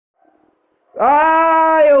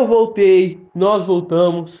Ah, eu voltei. Nós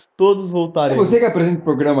voltamos. Todos É voltaremos. você que apresenta o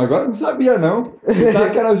programa agora? Eu não sabia, não. Pensava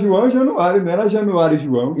que era João e Januário, não era Januário e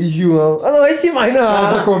João. E João. Ah, não, esse mais Os caras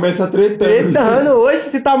já não. começam tretando. Tretando. Hoje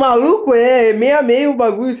você tá maluco? É meio a meio o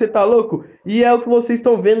bagulho, você tá louco? E é o que vocês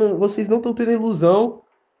estão vendo. Vocês não estão tendo ilusão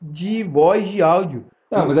de voz, de áudio.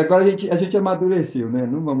 Não, mas agora a gente amadureceu, né?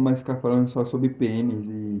 Não vamos mais ficar falando só sobre pênis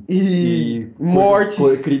E e coisas,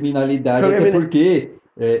 mortes. criminalidade, até porque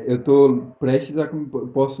eu tô prestes a,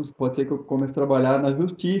 pode ser que eu comece a trabalhar na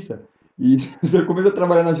justiça. E se eu começar a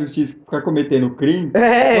trabalhar na justiça e ficar cometendo crime, posso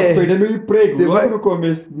É. perder meu emprego Você logo vai. no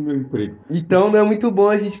começo do meu emprego. Então não é muito bom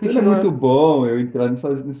a gente Então não é muito continuar. bom eu entrar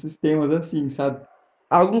nesses temas assim, sabe?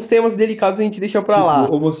 Alguns temas delicados a gente deixa pra Tipo, lá.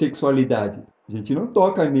 homossexualidade. A gente não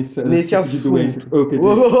toca nesse Nesse tipo de doença. assunto. Ou, quer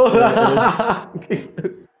dizer,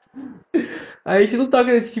 A gente não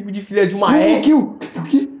toca nesse tipo de filha de uma como é. que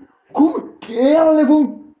como que ela levou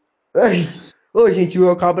um... Ai. Ô, gente,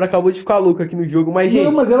 o cabra acabou de ficar louco aqui no jogo, mas, Não,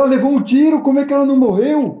 gente, mas ela levou um tiro, como é que ela não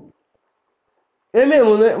morreu? é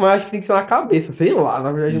mesmo, né? Mas acho que tem que ser na cabeça, sei lá,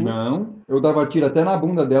 na verdade, eu não. Não, eu dava tiro até na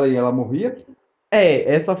bunda dela e ela morria. É,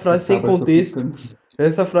 essa Essas frase sem cabras estão contexto. ficando...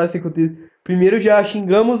 Essa frase sem contexto. Primeiro já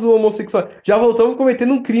xingamos o homossexual. Já voltamos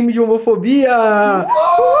cometendo um crime de homofobia.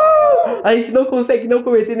 A gente não consegue não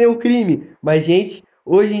cometer nenhum crime. Mas, gente,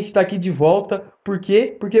 hoje a gente tá aqui de volta. Por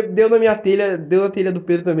quê? Porque deu na minha telha, deu na telha do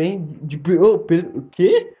Pedro também. Ô, Pedro, o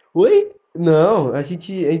quê? Oi? Não, a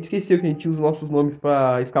gente esqueceu que a gente usa os nossos nomes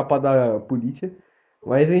pra escapar da polícia.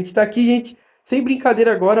 Mas a gente tá aqui, gente, sem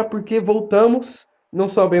brincadeira agora, porque voltamos. Não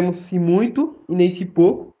sabemos se muito e nem se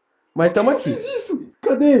pouco, mas Por que estamos que eu aqui. fiz isso?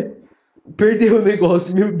 Cadê? Perdeu o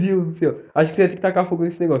negócio, meu Deus do céu. Acho que você vai ter que tacar fogo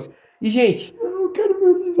nesse negócio. E, gente, Eu não quero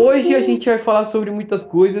meu hoje a bisavô. gente vai falar sobre muitas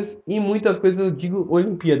coisas, e muitas coisas eu digo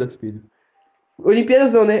Olimpíadas, Pedro.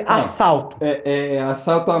 Olimpíadas não, né? Não, Assalto.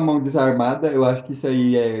 assalto à mão desarmada, eu acho que isso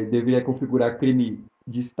aí deveria configurar crime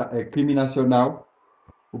nacional.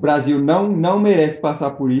 O Brasil não merece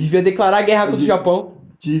passar por isso. Devia declarar guerra A contra o gente Japão.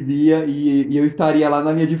 devia, e eu estaria lá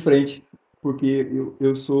na linha de frente, porque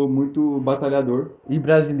eu sou muito batalhador. E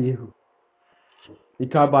brasileiro. E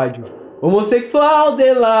caballo. Homossexual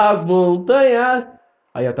de las montanhas.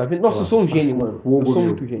 Aí, ó, tá vendo? Nossa, eu Ó, sou um gênio, tacou mano. Eu fogo, sou meu.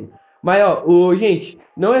 muito gênio. Mas, ó, gente,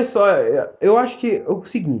 não é só. Eu acho que é o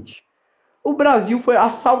seguinte: o Brasil foi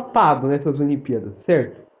assaltado nessas Olimpíadas,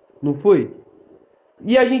 certo? Não foi?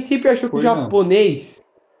 E a gente sempre achou que o Foi não. japonês.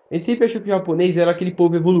 A gente sempre achou que o japonês era aquele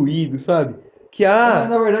povo evoluído, sabe? Que,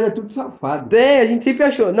 Na verdade é tudo safado. a gente sempre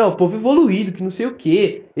achou. Não, povo evoluído, que não sei o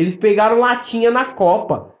quê. Eles pegaram latinha na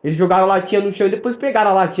Copa. Eles jogaram latinha no chão e depois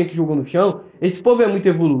pegaram a latinha que jogou no chão. Esse povo é muito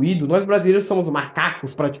evoluído. Nós brasileiros somos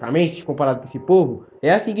macacos, praticamente, comparado com esse povo.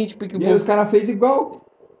 É assim que a gente explica o E aí os povo. caras fez igual.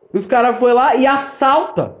 Os caras foi lá e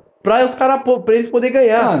assalta. Pra eles poderem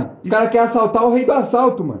ganhar. Mano, os caras querem assaltar o rei do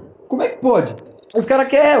assalto, mano. Como é que pode? Os cara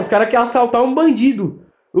quer assaltar um bandido.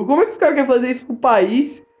 Como é que os caras querem fazer isso com o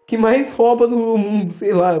país que mais rouba no mundo?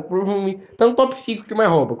 Sei lá, provavelmente. Tá no top 5 que mais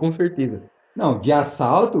rouba, com certeza. Não, de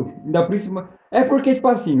assalto, ainda por cima. É porque, tipo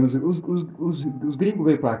assim, os gringos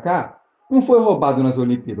veio pra cá, não foi roubado nas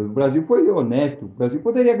Olimpíadas. O Brasil foi honesto. O Brasil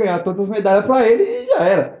poderia ganhar todas as medalhas pra ele e já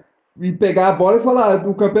era. E pegar a bola e falar: "Ah,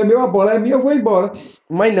 o campo é meu, a bola é minha, eu vou embora."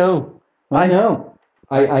 Mas não. Mas Ai, não.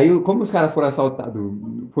 Aí, como os caras foram assaltados,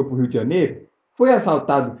 foi pro Rio de Janeiro, foi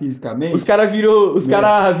assaltado os fisicamente, cara virou, os né?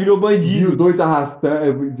 cara virou Viu bandido. dois arrastão,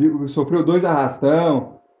 sofreu dois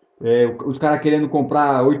arrastão, os caras querendo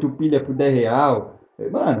comprar 8 pilhas por 10 real.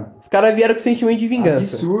 Mano, Os caras vieram com sentimento de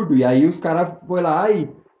vingança. absurdo. E aí os caras foi lá e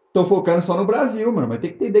estão focando só no Brasil, mano. Mas tem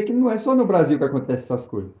que entender que não é só no Brasil que acontece essas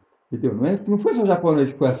coisas. Entendeu? Não foi só o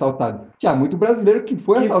japonês que foi assaltado. Tinha muito brasileiro que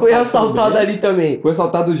foi Que foi assaltado assaltado também. ali também. Foi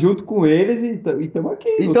assaltado junto com eles e estamos aqui.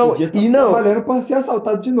 Outro Então, dia e estamos não. trabalhando para ser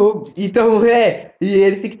assaltado de novo. Então, e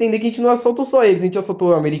eles têm que entender que a gente não assaltou só eles. A gente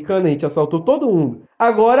assaltou o americano, a gente assaltou todo mundo.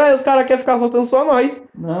 Agora os caras querem ficar assaltando só nós.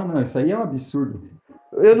 Não, não, isso aí é um absurdo.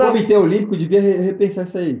 Eu O não. Comitê Olímpico devia repensar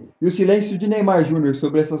isso aí. E o silêncio de Neymar Júnior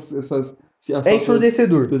sobre essas É assaltos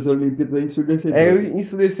ensurdecedor. das Olimpíadas é É ensurdecedor.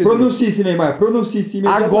 ensurdecedor. Pronuncie-se, Neymar, pronuncie-se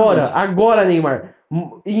Agora, imediatamente. agora, Neymar.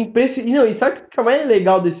 Não, e sabe o que é mais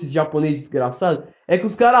legal desses japoneses desgraçados? É que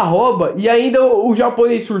os caras roubam e ainda o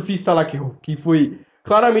japonês surfista lá que foi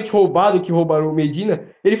claramente roubado, que roubaram o Medina,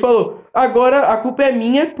 ele falou: agora a culpa é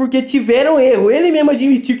minha porque tiveram erro. Ele mesmo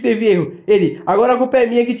admitiu que teve erro. Agora a culpa é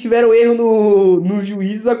minha que tiveram erro nos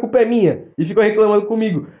juízes, a culpa é minha. E ficou reclamando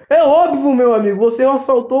comigo. É óbvio, meu amigo, você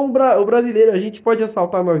assaltou o brasileiro. A gente pode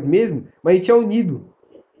assaltar nós mesmos, mas a gente é unido.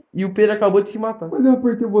 E o Pedro acabou de se matar. Mas eu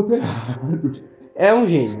apertei o botão errado. É um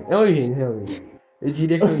gênio, realmente. Eu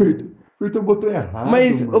diria que é um Apertei, gênio. Apertou o botão errado,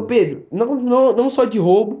 Mas, ô mano. Pedro, não só de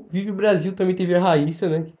roubo, Vive o Brasil também teve a Raíssa,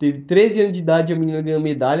 né? Que teve 13 anos de idade e a menina ganhou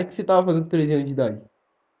medalha. O que você tava fazendo com 13 anos de idade?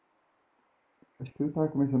 Acho que eu tava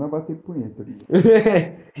começando a bater punheta ali.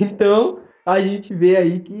 Então, a gente vê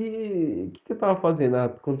aí que. O que eu tava fazendo há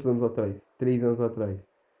quantos anos atrás? 3 anos atrás.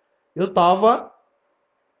 Eu tava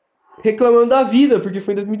reclamando da vida, porque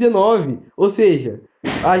foi em 2019. Ou seja,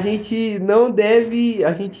 a gente não deve.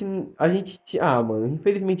 Ah, mano,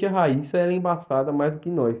 infelizmente a Raíssa ela é embaçada mais do que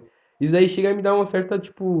nós. Isso daí chega a me dar uma certa,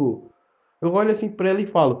 tipo. Eu olho assim pra ela e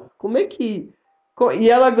falo, como é que. E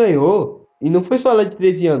ela ganhou, e não foi só ela de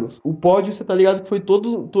 13 anos. O pódio, você tá ligado que foi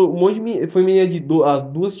um monte de foi menina de. As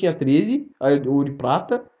duas tinha 13, a ouro e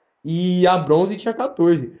prata, e a bronze tinha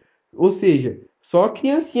 14. Ou seja, só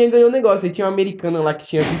criancinha ganhou o negócio. Aí tinha uma americana lá que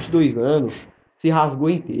tinha 22 anos, se rasgou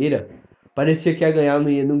inteira. Parecia que ia ganhar,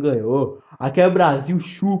 não ganhou. Aqui é Brasil,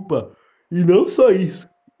 chupa. E não só isso.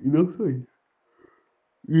 E não só isso.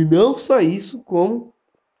 E não só isso, como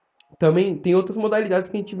também tem outras modalidades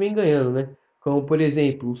que a gente vem ganhando, né? Como, por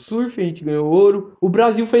exemplo, o surf, a gente ganhou ouro. O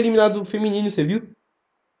Brasil foi eliminado do feminino, você viu?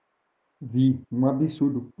 Vi, um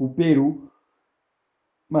absurdo. O Peru.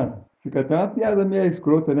 Mano, fica até uma piada meio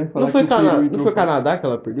escrota, né? Não Falar que foi, o Peru não entrou foi fora. Canadá que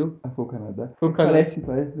ela perdeu? Ah, foi o Canadá. Foi É o que Canadá.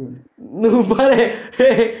 parece. Mano. Não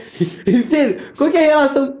parece. Pedro, qual que é a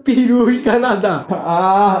relação Peru e Canadá?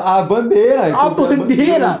 A bandeira! A Encontrei a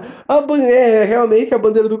bandeira. bandeira! Realmente a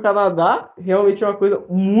bandeira do Canadá realmente é uma coisa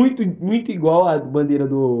muito, muito igual à bandeira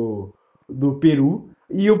do Peru.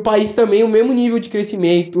 E o país também, o mesmo nível de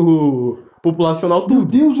crescimento populacional, Meu tudo.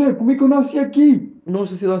 Deus, velho, como é que eu nasci aqui?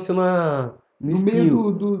 Nossa, você nasceu no No meio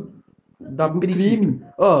espinho da do periquita. crime.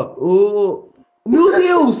 Ó, Meu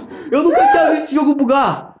Deus! Eu nunca tinha visto esse jogo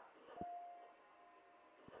bugar!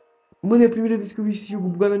 Mano, é a primeira vez que eu vi esse jogo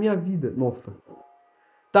bugar na minha vida. Nossa.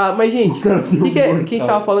 Tá, mas O gente, cara deu o um que a gente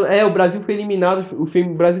tava mortal. falando? O Brasil foi eliminado,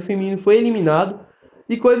 Brasil feminino foi eliminado.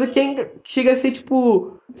 E coisa que chega a ser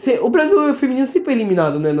tipo. O Brasil feminino sempre é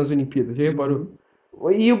eliminado, né, nas Olimpíadas, já reparou?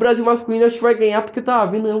 Uhum. E o Brasil masculino acho que vai ganhar porque tá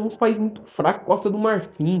vendo uns países muito fracos, Costa do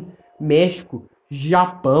Marfim, México,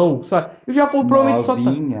 Japão, sabe? E o Japão provavelmente só tá.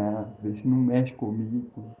 Novinha, vê se não mexe comigo.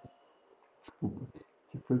 Desculpa.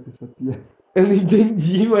 O que foi com essa piada? Eu não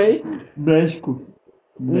entendi, mas. México.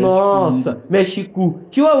 Mexe Nossa, comigo. México.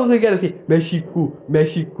 Tinha uma música que era assim: México,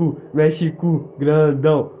 México, México,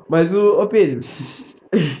 grandão. Mas ô Pedro,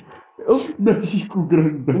 o México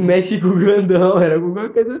grandão. México grandão, era alguma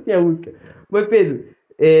coisa assim a música. Mas Pedro,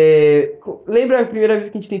 lembra a primeira vez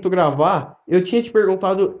que a gente tentou gravar? Eu tinha te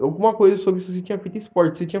perguntado alguma coisa sobre se você tinha feito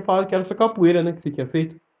esporte. Você tinha falado que era só capoeira, né? Que você tinha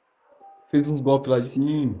feito. Fez uns golpes lá de.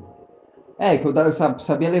 Sim. É, que eu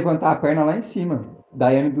sabia levantar a perna lá em cima.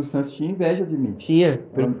 Daiane dos Santos tinha inveja de mim. Tinha.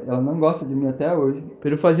 Ela não gosta de mim até hoje.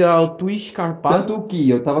 Pedro fazia o twist carpado. Tanto que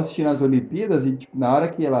eu tava assistindo as Olimpíadas e, tipo, na hora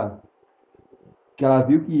que ela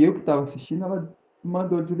viu que eu que tava assistindo, ela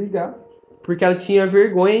mandou desligar. Porque ela tinha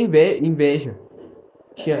vergonha e inveja.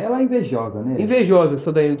 Tinha. Ela é invejosa, né? Invejosa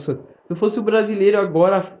essa Daiane dos Santos. Se eu fosse o brasileiro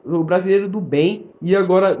agora, o brasileiro do bem, e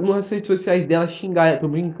agora nas redes sociais dela xingar. Eu tô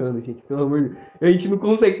brincando, gente, pelo amor de Deus. A gente não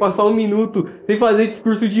consegue passar um minuto sem fazer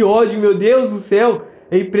discurso de ódio, meu Deus do céu.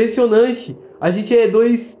 É impressionante. A gente é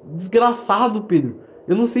dois desgraçados, Pedro.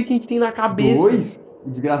 Eu não sei o que a gente tem na cabeça. Dois, o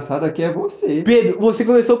desgraçado aqui é você. Pedro, você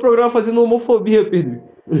começou o programa fazendo homofobia, Pedro.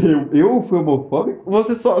 Eu fui homofóbico?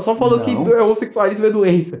 Você só falou que Não. homossexualismo é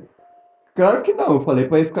doença. Claro que não. Eu falei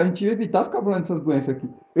pra a gente evitar ficar falando dessas doenças aqui.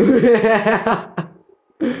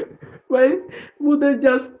 Mas mudando de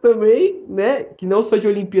assunto também, né? Que não só de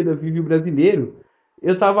Olimpíada vive o brasileiro.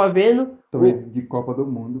 Eu tava vendo. Também de Copa do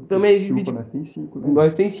Mundo. Também vive Chupa, de. nós tem 5, né?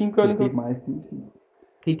 Nós tem cinco, é a Quem tem única. mais tem 5.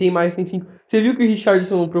 Quem tem mais tem cinco. Você viu que o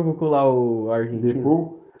Richardson provocou lá o argentino?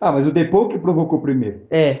 Depou? Ah, mas o Depou que provocou primeiro.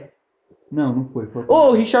 É. Não, não foi. Foi Ô,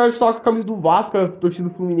 o Richardson tava com a camisa do Vasco, a torcida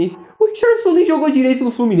do Fluminense. O Richardson nem jogou direito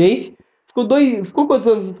no Fluminense. Ficou quantos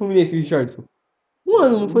anos no Fluminense, o Richardson? Um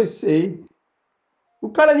ano, não Não foi? sei. O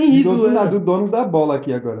cara nem Virou ídolo do nada era. o dono da bola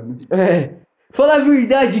aqui agora, né? É. Fala a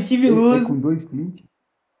verdade, que É Veloso. com 2 Clint.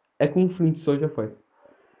 É com o Flint só já faz.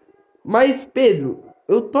 Mas, Pedro,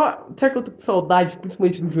 eu tô. Será que eu tô com saudade,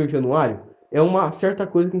 principalmente do João Januário? É uma certa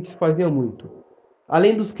coisa que a gente fazia muito.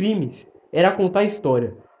 Além dos crimes, era contar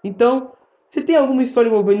história. Então, você tem alguma história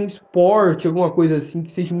envolvendo esporte, alguma coisa assim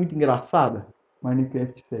que seja muito engraçada?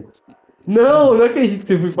 Minecraft sexo. Não, não acredito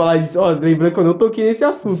que você foi falar disso. Ó, lembrando que eu não toquei nesse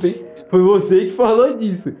assunto, hein? Foi você que falou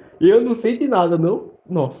disso. Eu não sei de nada, não.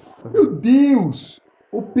 Nossa. Meu Deus!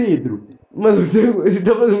 Ô Pedro, Mano, você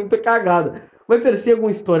tá fazendo muita cagada. Mas, pera, você tem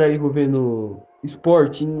alguma história envolvendo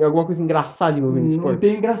esporte? Alguma coisa engraçada envolvendo não esporte?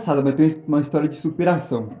 tem engraçada, mas tem uma história de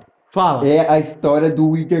superação. Fala. É a história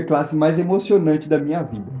do interclasse mais emocionante da minha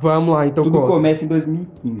vida. Vamos lá, então Tudo conta. começa em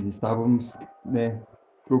 2015. Estávamos, né,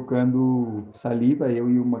 trocando saliva, eu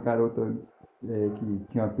e uma garota que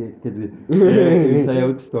tinha uma... Quer dizer, isso aí é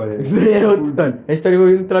outra história. Isso aí é outra história. É a história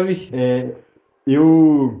envolvendo travesti.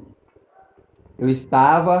 Eu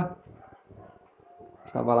estava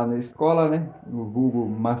lá na escola, né, no vulgo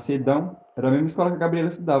Macedão. Era a mesma escola que a Gabriela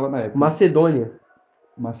estudava na época. Macedônia.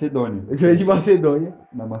 Macedônia. Eu falei de Macedônia.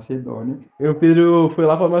 Na Macedônia. O Pedro foi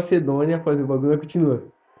lá pra Macedônia fazer o bagulho, mas continua.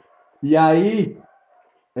 E aí,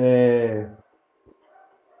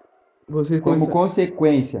 Vocês como começaram.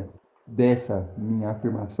 consequência dessa minha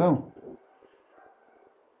afirmação...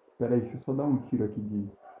 Peraí, deixa eu só dar um tiro aqui de...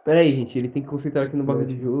 Pera aí, gente, ele tem que concentrar aqui no bagulho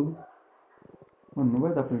de jogo. Mano, não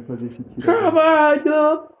vai dar pra mim fazer esse tiro agora.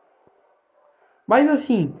 Caralho! Mas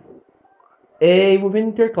assim, envolvendo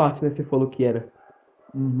interclasse, né? Você falou que era.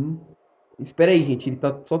 Uhum. Espera aí, gente, ele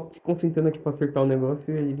tá só se concentrando aqui pra acertar o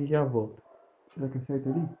negócio e ele já volta. Será que acerta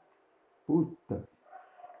ali? Puta.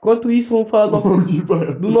 Enquanto isso, vamos falar Onde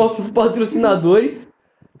vai? dos nossos patrocinadores.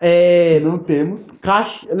 Não temos.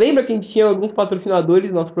 Lembra que a gente tinha alguns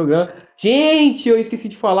patrocinadores no nosso programa? Gente, eu esqueci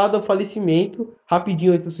de falar do falecimento,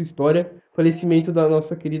 rapidinho antes da sua história, falecimento da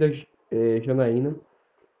nossa querida Janaína.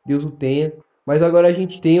 Deus o tenha. Mas agora a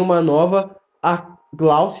gente tem uma nova, a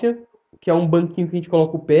Gláucia, que é um banquinho que a gente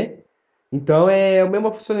coloca o pé. Então é a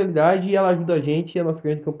mesma funcionalidade e ela ajuda a gente, a nossa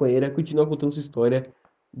grande companheira, continua contando sua história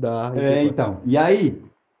da Então. E aí,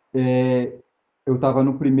 eu tava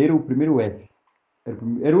no primeiro F.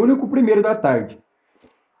 Era o único primeiro da tarde.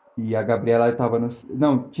 E a Gabriela tava no...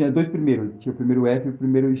 Não, tinha dois primeiros. Tinha o primeiro F e o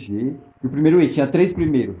primeiro G. E o primeiro E. Tinha três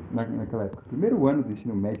primeiros naquela época. Primeiro ano do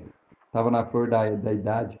ensino médio. Tava na flor da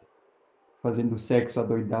idade. Fazendo sexo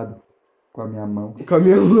adoidado com a minha mão. Com a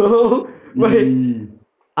minha mão. E...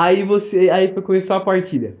 Aí foi começar a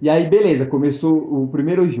partida. E aí, beleza, começou o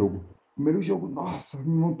primeiro jogo. Primeiro jogo, nossa,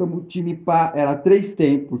 montamos o time pá, era 3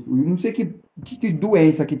 tempos. Eu não sei que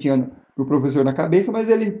doença que tinha no professor na cabeça, mas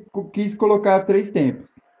ele quis colocar 3 tempos.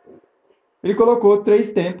 Ele colocou 3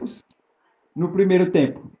 tempos. No primeiro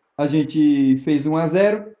tempo, a gente fez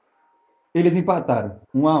 1-0, eles empataram,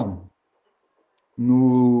 1-1.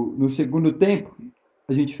 No segundo tempo,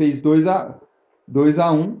 a gente fez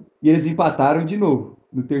 2-1 e eles empataram de novo.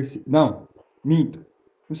 No terceiro, não, minto.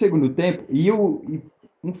 No segundo tempo, e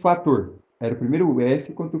um fator, era o primeiro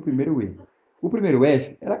F contra o primeiro E. O primeiro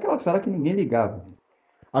F era aquela sala que ninguém ligava.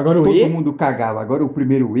 Agora o Todo E? mundo cagava. Agora o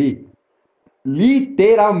primeiro E,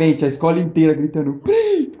 literalmente, a escola inteira gritando: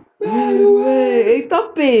 Eita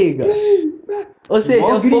pega! Ou seja,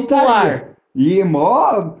 é os popular. E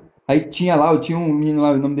mó... Aí tinha um menino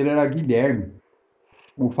lá, o nome dele era Guilherme,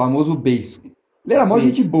 o famoso beiço. Ele era mó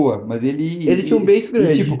gente boa, mas Ele tinha um beiço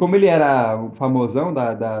grande. E tipo, como ele era o famosão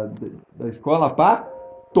da escola, pá,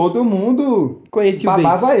 todo mundo Conhecia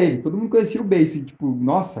babava ele. Todo mundo conhecia o beiço. E, tipo,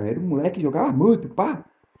 nossa, era um moleque que jogava muito, pá.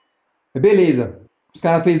 Beleza. Os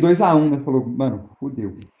caras fez 2-1, né? Falou, mano,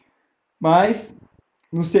 fudeu. Mas,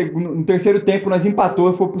 no terceiro tempo, nós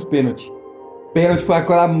empatou e foi pros pênaltis. Pênalti foi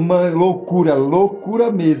aquela loucura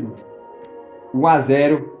mesmo.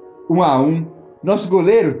 1-0, 1-1. Nosso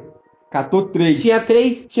goleiro catou 3.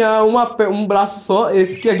 Tinha um braço só,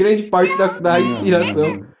 esse que é grande parte da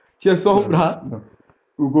inspiração. Não. Tinha só um braço. Não.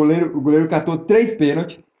 O goleiro catou 3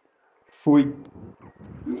 pênaltis. Foi.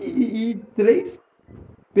 E 3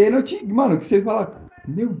 pênaltis, mano, que você fala,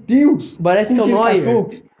 meu Deus! Parece que é o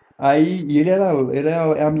Neuer. Aí, e ele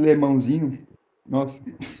era alemãozinho. Nossa.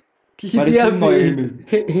 Que tem a ver?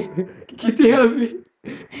 Que tem a ver?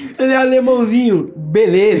 Ele é alemãozinho,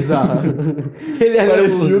 beleza. Ele é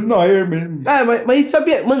parecia o Neuer mesmo. Mas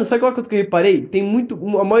sabia, mano, sabe qual coisa que eu reparei? Tem muito,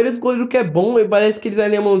 a maioria dos goleiros que é bom, e parece que eles é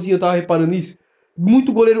alemãozinho, eu tava reparando isso.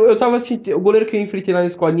 Muito goleiro, eu tava assistindo, o goleiro que eu enfrentei lá na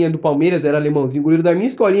escolinha do Palmeiras era alemãozinho, o goleiro da minha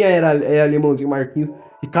escolinha é alemãozinho, Marquinhos,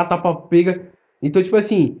 e catapa pega. Então, tipo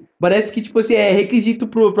assim, parece que, tipo assim, é requisito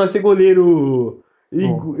pra ser goleiro,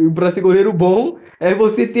 pra ser goleiro bom, é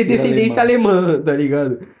você ter descendência alemã, tá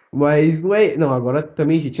ligado? Mas não é. Não, agora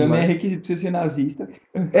também, gente. Também é requisito pra você ser nazista.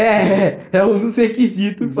 É um dos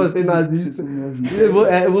requisitos pra ser nazista.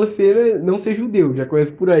 É você não ser judeu. Já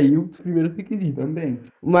conhece por aí um dos primeiros requisitos. Também.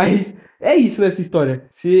 Mas é isso nessa história.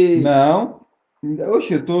 Não.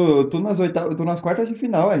 Oxe, eu tô nas oitavas, eu tô nas quartas de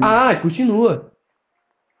final ainda. Ah, continua.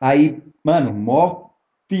 Aí, mano, mó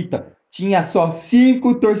fita. Tinha só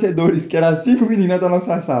 5 torcedores, que eram 5 meninas da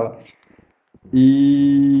nossa sala.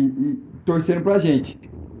 E torcendo pra gente.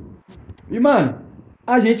 E, mano,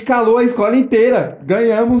 a gente calou a escola inteira.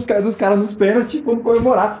 Ganhamos dos caras nos pênaltis, vamos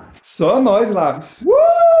comemorar. Só nós lá.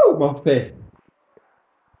 Uma festa.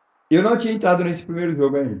 Eu não tinha entrado nesse primeiro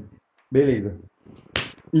jogo ainda. Beleza.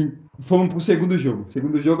 E fomos pro segundo jogo. O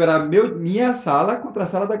segundo jogo era minha sala contra a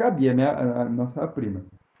sala da Gabi, a nossa prima.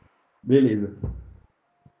 Beleza.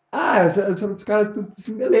 Ah, os caras tudo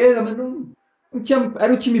assim, beleza, mas não tinha.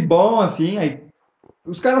 Era um time bom, assim. Aí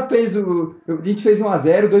os caras fez o. A gente fez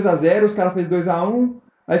 1x0, 2x0, os caras fez 2x1,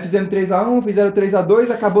 aí fizemos 3x1, fizeram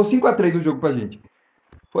 3x2, acabou 5x3 o jogo pra gente.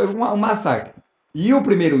 Foi um massacre. E o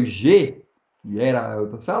primeiro G, que era a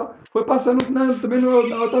outra sala, foi passando também na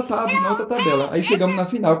outra tabela. Aí chegamos na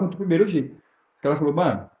final contra o primeiro G. O cara falou,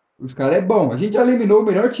 mano, os caras é bom. A gente eliminou o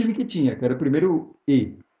melhor time que tinha, que era o primeiro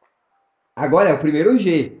E. Agora é o primeiro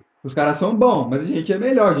G. Os caras são bons, mas a gente é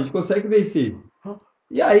melhor, a gente consegue vencer.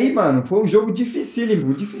 E aí, mano, foi um jogo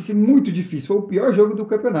dificílimo, difícil, muito difícil. Foi o pior jogo do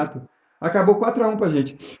campeonato. Acabou 4x1 pra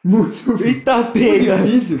gente. Muito, Eita, muito pega!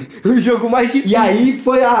 difícil. O jogo mais E difícil. aí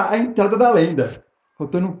foi a entrada da lenda.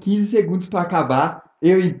 Faltando 15 segundos pra acabar,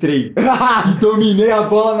 eu entrei. E dominei a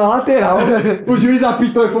bola na lateral. O juiz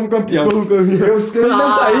apitou e fomos campeão. Eu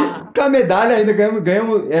ainda saí com a medalha, ainda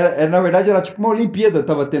ganhamos. Na verdade, era tipo uma Olimpíada,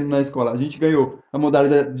 tava tendo na escola. A gente ganhou a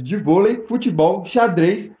modalidade de vôlei, futebol,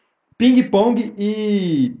 xadrez, ping-pong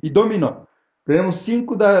e dominó. Ganhamos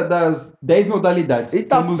 5 das 10 modalidades.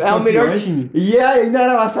 Eita, Fomos é o melhor campeões. time. E ainda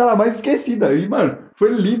era a sala mais esquecida. E, mano,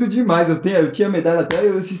 foi lindo demais. Eu tinha medalha até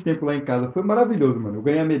esses tempos lá em casa. Foi maravilhoso, mano. Eu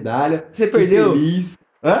ganhei a medalha. Você Fiquei perdeu? feliz.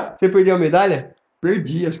 Hã? Você perdeu a medalha?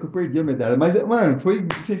 Perdi, acho que eu perdi a medalha. Mas, mano, foi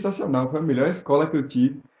sensacional. Foi a melhor escola que eu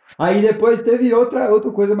tive. Aí depois teve outra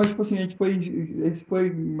coisa, mas tipo assim, esse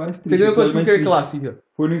foi mais Você triste. ganhou O episódio quantos mais triste. interclasse, já?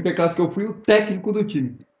 Foi no Interclasse que eu fui o técnico do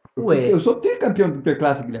time. Ué. Eu sou tricampeão do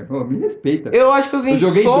Interclasse, Guilherme. Ô, me respeita. Eu acho que eu ganhei Eu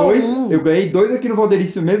joguei só dois, um. eu ganhei dois aqui no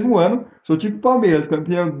Valderice no mesmo ano. Sou tipo Palmeiras,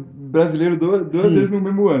 campeão brasileiro duas Sim. vezes no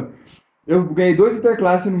mesmo ano. Eu ganhei dois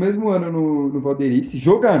Interclasse no mesmo ano no Valderice,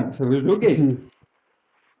 jogando. Essa vez eu joguei. Sim.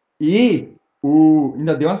 E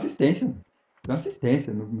ainda deu uma assistência. Deu uma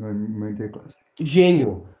assistência no Interclasse. Gênio.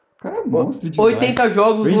 Pô, o cara é monstro demais. 80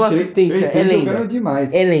 jogos, Eu uma entrei, assistência. eu entrei É jogando lenda.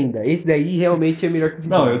 demais. É lenda. Esse daí realmente é melhor que o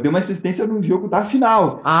Não, eu dei uma assistência no jogo da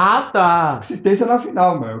final. Ah, tá. Assistência na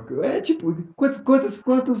final, mano. É tipo,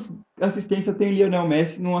 quantas assistências tem Lionel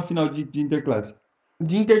Messi numa final de Interclasse?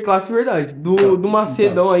 De interclasse, verdade. Então, Do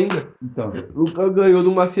Macedão ainda. Então, O Lucas ganhou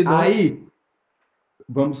do Macedão. aí,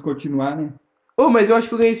 vamos continuar, né? Oh, mas eu acho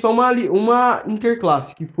que eu ganhei só uma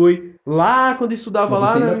interclasse, que foi lá quando eu estudava Mas lá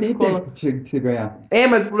você na ainda minha tem escola. tempo de você ganhar. É,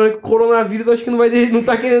 mas o problema é que o coronavírus acho que não vai não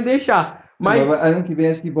tá querendo deixar. Mas Mas ano que vem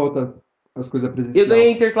acho que volta as coisas eu presencial. ganhei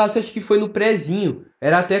a interclasse, acho que foi no prézinho.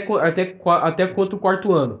 Era até contra o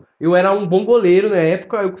quarto ano. Eu era um bom goleiro na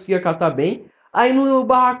época, eu conseguia catar bem. Aí no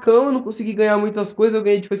barracão eu não consegui ganhar muitas coisas. Eu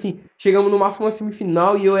ganhei, tipo assim, chegamos no máximo uma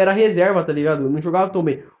semifinal e eu era reserva, tá ligado? Eu não jogava tão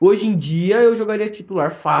bem. Hoje em dia eu jogaria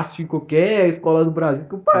titular fácil em qualquer escola do Brasil,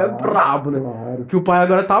 porque o pai é brabo, né? Claro, Que o pai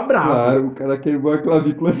agora tá brabo. claro, o cara quebrou a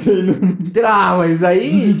clavícula treinando, Ah, mas aí.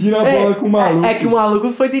 dividindo a bola com o maluco. É que o maluco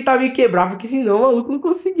foi tentar me quebrar, porque senão o maluco não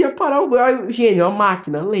conseguia parar o gênio, a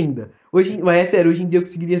máquina, a lenda. Mas é sério, hoje em dia eu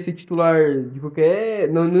conseguiria ser titular de qualquer.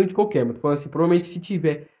 Não de qualquer, mas tô falando assim, provavelmente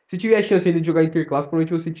se tiver a chance ainda de jogar interclasse,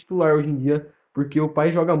 provavelmente eu vou ser titular hoje em dia, porque o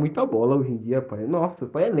pai joga muita bola hoje em dia, pai. Nossa, o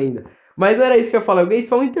pai é lenda. Mas não era isso que eu ia falar, eu ganhei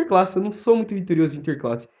só um interclasse, eu não sou muito vitorioso em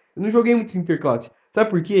interclasse. Eu não joguei muitos interclasse. Sabe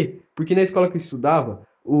por quê? Porque na escola que eu estudava,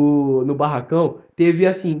 no barracão,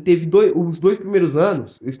 os dois primeiros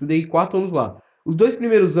anos, eu estudei 4 anos lá. Os dois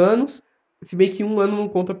primeiros anos, se bem que um ano não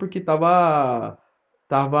conta porque tava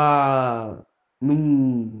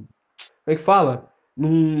num, como é que fala?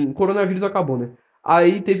 Num coronavírus acabou, né?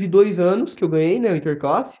 Aí teve 2 anos que eu ganhei, né, o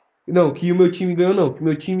interclasse. Não, que o meu time ganhou não, que o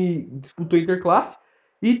meu time disputou interclasse.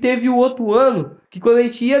 E teve o outro ano que quando a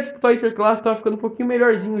gente ia disputar interclasse, tava ficando um pouquinho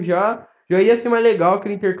melhorzinho já. Já ia ser mais legal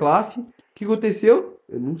aquele interclasse. O que aconteceu?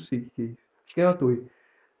 Eu não sei o que é isso. Acho que é na torre.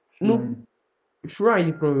 No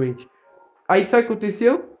Shrine, provavelmente. Aí sabe o que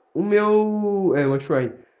aconteceu? Uma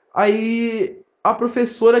Shrine. Aí a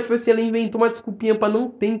professora, tipo assim, ela inventou uma desculpinha pra não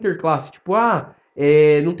ter interclasse. Tipo,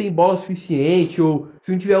 não tem bola suficiente, ou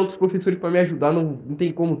se não tiver outros professores pra me ajudar, não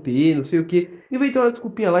tem como ter, não sei o que. Inventou uma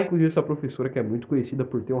desculpinha lá, inclusive essa professora que é muito conhecida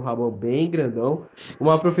por ter um rabão bem grandão.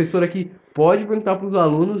 Uma professora que pode perguntar pros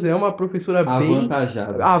alunos, é uma professora bem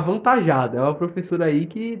Avantajado. avantajada. É uma professora aí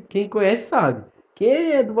que quem conhece sabe.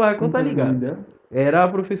 Quem é do barracão Como que tá era o nome ligado. dela? Era a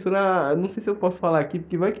professora. Não sei se eu posso falar aqui,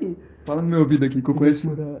 porque vai que. Fala no meu ouvido aqui que eu conheço.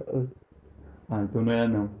 Professora. Ah, então não é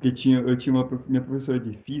não. Porque eu tinha minha professora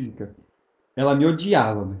de física, ela me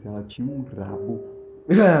odiava, mas ela tinha um rabo.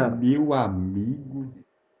 Meu amigo.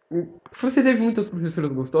 Você teve muitas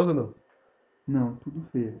professoras gostosas ou não? Não, tudo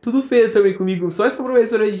feio. Tudo feio também comigo. Só essa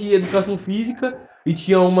professora de educação física e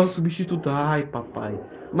tinha uma substituta. Ai, papai.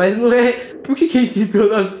 Mas não é. Por que a gente entrou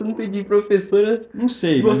no assunto de professoras Não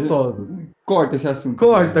sei, mas gostosas? corta esse assunto.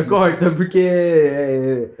 Corta,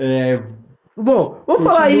 porque. Bom, vamos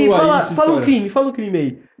falar aí, Continua aí essa fala história. fala um crime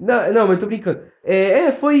aí. Não, mas tô brincando.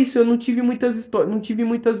 Foi isso, eu não tive não tive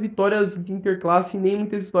muitas vitórias de interclasse, nem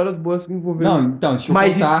muitas histórias boas envolvendo. Não, então, deixa eu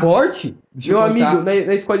Mas contar. esporte, Deixa eu meu contar. amigo,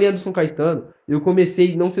 na escolinha do São Caetano, eu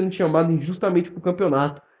comecei não sendo chamado injustamente pro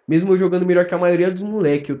campeonato. Mesmo eu jogando melhor que a maioria dos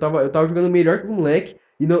moleques. Eu tava jogando melhor que o moleque.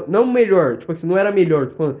 E não melhor, tipo assim, não era melhor.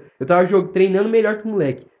 Tô falando, eu tava treinando melhor que o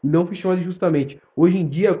moleque. E não fui chamado injustamente. Hoje em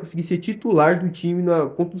dia eu consegui ser titular do time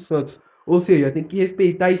contra o Santos. Ou seja, tem que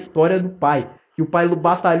respeitar a história do pai. Que o pai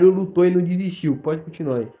batalhou, lutou e não desistiu. Pode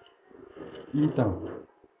continuar aí. Então,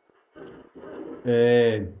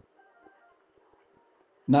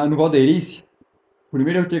 no Valderice,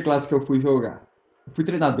 primeiro interclasse que eu fui jogar. Eu fui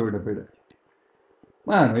treinador, na verdade.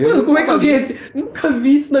 Mano, Mano, como é que tava- alguém. Nunca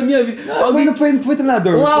vi isso na minha vida. Não, Alguém. não foi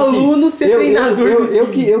treinador. Um Tipo assim, aluno ser treinador do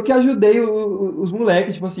time. eu que ajudei os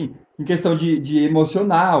moleques, tipo assim, em questão de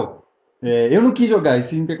emocional. Eu não quis jogar,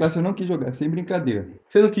 esse interclasse eu não quis jogar, sem brincadeira.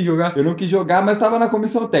 Você não quis jogar? Eu não quis jogar, mas estava na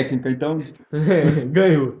comissão técnica, então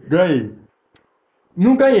Ganhou. ganhei.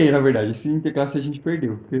 Não ganhei, na verdade. Esse interclasse a gente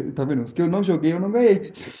perdeu. Porque, tá vendo? Os que eu não joguei, eu não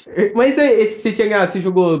ganhei. Mas esse que você tinha ganhado, você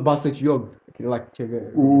jogou bastante jogo? Aquele lá que tinha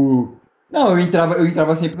ganhado. Não, eu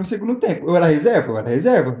entrava sempre no segundo tempo. Eu era reserva, eu era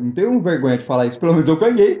reserva. Não tenho vergonha de falar isso. Pelo menos eu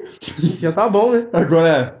ganhei. Já tá bom, né?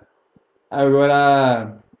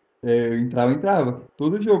 Agora, eu entrava.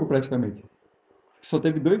 Todo jogo, praticamente. Só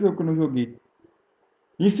teve 2 jogos que eu não joguei.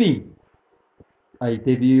 Enfim, aí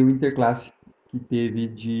teve o interclasse, que teve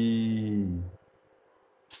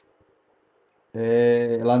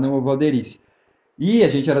lá no Valderice. E a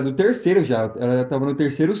gente era do terceiro já, ela tava no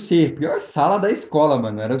terceiro C, pior sala da escola,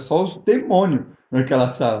 mano. Era só os demônios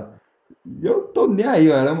naquela sala. E eu tô nem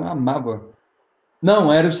aí, amava.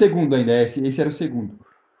 Não, era o segundo ainda, esse era o segundo.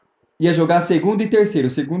 Ia jogar segundo e terceiro.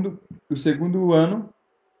 O segundo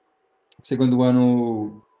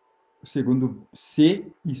C,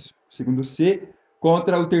 isso. O segundo C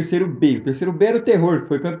contra o terceiro B. O terceiro B era o terror,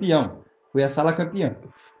 foi campeão. Foi a sala campeã.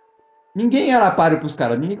 Ninguém era páreo pros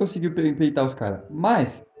caras, ninguém conseguiu peitar os caras.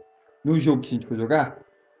 Mas, no jogo que a gente foi jogar,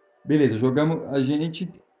 beleza, jogamos a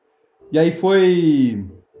gente. E aí foi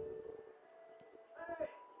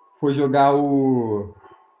jogar o.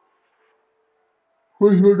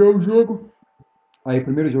 Foi jogar o jogo. Aí o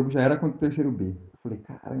primeiro jogo já era contra o terceiro B. Falei,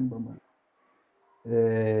 caramba, mano.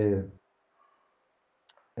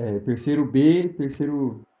 Terceiro B,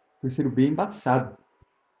 terceiro B embaçado.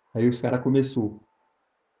 Aí os caras começou.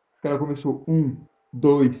 Os caras começou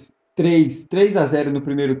 2, 3-0 no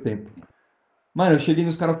primeiro tempo. Mano, eu cheguei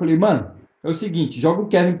nos caras e falei, mano, é o seguinte, joga o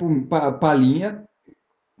Kevin pra linha.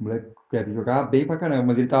 O moleque, o Kevin jogava bem pra caramba,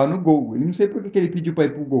 mas ele tava no gol. Ele não sei por que ele pediu pra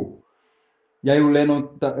ir pro gol. E aí o Lennon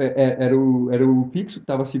era o fixo,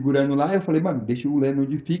 tava segurando lá. Eu falei, mano, deixa o Lennon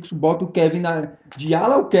de fixo, bota o Kevin de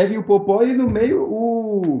ala, o Kevin e o Popó, e no meio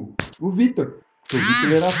o Vitor. O Vitor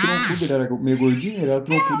ele era troncudo, ele era meio gordinho, ele era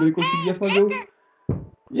troncudo, ele conseguia fazer o.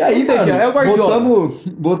 E aí, Ou seja, mano, é o Guardiola.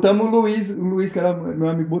 botamos o Luiz, que era meu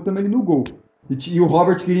amigo, botamos ele no gol. E o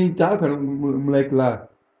Robert queria entrar, cara, um moleque lá,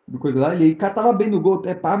 do coisa lá, ele catava bem no gol,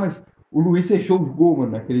 até pá, mas o Luiz fechou o gol,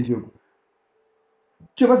 mano, naquele jogo.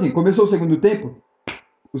 Tipo assim, começou o segundo tempo,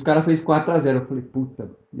 os caras fez 4-0. Eu falei,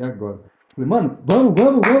 puta, e agora? Eu falei, mano, vamos.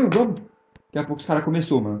 Daqui a pouco os caras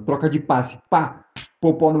começou, mano. Troca de passe, pá.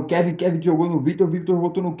 Popó no Kevin, Kevin jogou no Vitor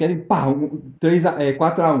voltou no Kevin, pá.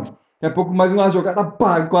 4-1. Daqui a pouco mais uma jogada,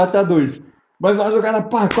 pá, 4-2. Mais uma jogada,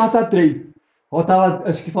 pá, 4-3.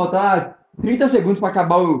 Acho que faltava 30 segundos pra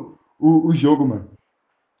acabar o jogo, mano.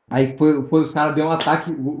 Aí foi os caras deu um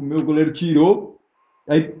ataque, o meu goleiro tirou.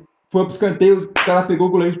 Aí foi pro escanteio, o cara pegou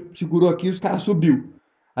o goleiro, segurou aqui e os caras subiu.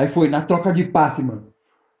 Aí foi na troca de passe, mano.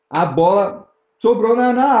 A bola sobrou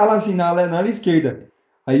na ala, assim, na ala esquerda.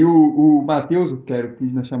 Aí o Matheus, que era o que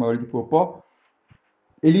nós chamávamos de Popó,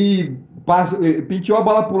 ele penteou a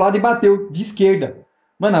bola pro lado e bateu de esquerda.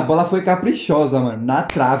 Mano, a bola foi caprichosa, mano, na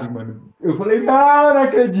trave, mano. Eu falei, não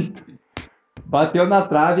acredito. Bateu na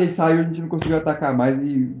trave e saiu, a gente não conseguiu atacar mais.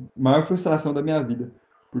 E maior frustração da minha vida.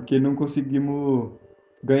 Porque não conseguimos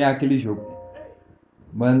ganhar aquele jogo.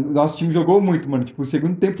 Mas nosso time jogou muito, mano. Tipo, o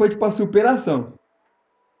segundo tempo foi tipo a superação.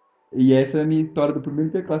 E essa é a minha história do primeiro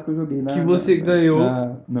interclasse que eu joguei Que você ganhou.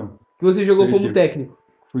 Não, Que você jogou como perdeu. técnico.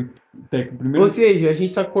 Fui técnico primeiro. Ou seja, a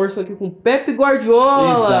gente tá conversando aqui com Pepe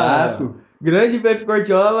Guardiola. Exato. Grande Pep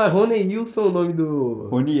Guardiola, Ronilson, o nome do...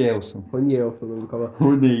 Ronielson. Ronielson, o nome do cavalo. Mas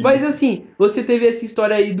Ronilson. assim, você teve essa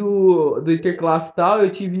história aí do interclasse e tal,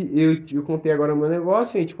 eu contei agora o meu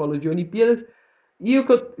negócio, a gente falou de Olimpíadas, e o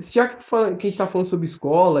que já que a gente tá falando sobre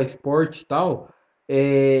escola, esporte e tal,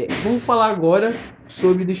 vamos falar agora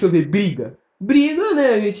sobre, deixa eu ver, briga. Briga,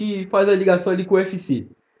 né? A gente faz a ligação ali com o UFC.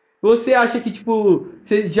 Você acha que, tipo,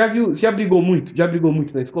 você já viu, já brigou muito? Já brigou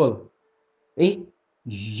muito na escola? Hein?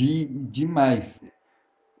 Demais.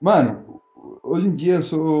 Mano, hoje em dia eu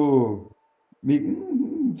sou.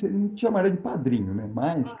 Não te chamaria de padrinho, né?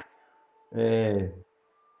 Mas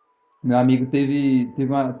meu amigo teve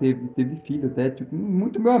filho até, tipo,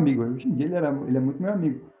 muito meu amigo. Hoje em dia ele é muito meu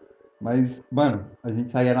amigo. Mas, mano, a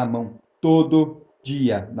gente saía na mão todo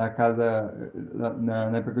dia na casa,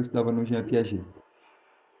 na época que eu estudava no Jean Piaget.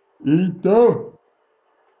 Então,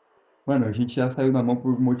 mano, a gente já saiu na mão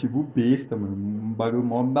por motivo besta, mano. Um bagulho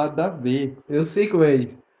mó nada a ver. Eu sei como é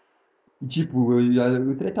isso. E, tipo,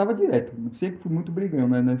 eu tretava direto. Sempre fui muito brigão,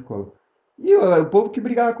 né, na escola. E o povo que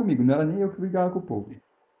brigava comigo, não era nem eu que brigava com o povo.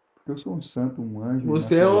 Porque eu sou um santo, um anjo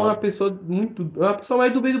Você é uma imaculado. pessoa muito. Uma pessoa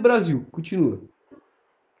mais do bem do Brasil. Continua.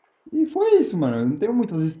 E foi isso, mano. Eu não tenho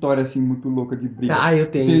muitas histórias assim muito loucas de briga. Ah, eu Eu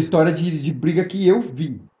tenho tenho. história de briga que eu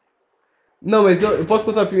vi. Não, mas eu posso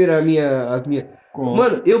contar primeiro as minhas. Conta.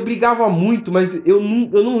 Mano, eu brigava muito, mas eu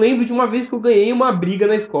não lembro de uma vez que eu ganhei uma briga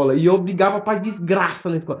na escola. E eu brigava pra desgraça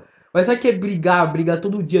na escola. Mas sabe o que é brigar, brigar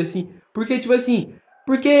todo dia assim? Porque, tipo assim,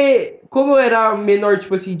 porque como eu era menor,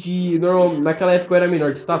 tipo assim, naquela época eu era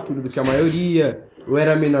menor de estatura do que a maioria, eu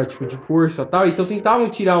era menor, tipo, de força e tal, então tentavam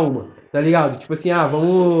tirar uma, tá ligado? Tipo assim, ah,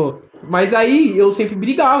 vamos. Mas aí eu sempre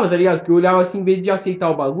brigava, tá ligado? Porque eu olhava assim, em vez de aceitar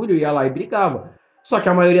o bagulho, eu ia lá e brigava. Só que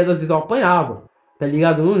a maioria das vezes eu apanhava, tá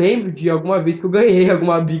ligado? Eu não lembro de alguma vez que eu ganhei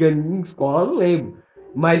alguma briga em escola, eu não lembro.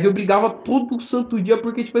 Mas eu brigava todo santo dia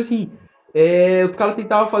porque, tipo assim, os caras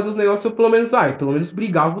tentavam fazer os negócios, eu pelo menos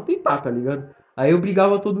brigava, vou tentar, tá ligado? Aí eu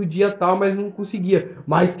brigava todo dia e tal, mas não conseguia.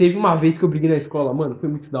 Mas teve uma vez que eu briguei na escola, mano, foi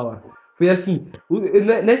muito da hora. Foi assim,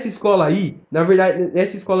 nessa escola aí, na verdade,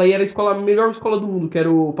 nessa escola aí era a melhor escola do mundo, que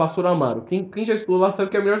era o Pastor Amaro. Quem já estudou lá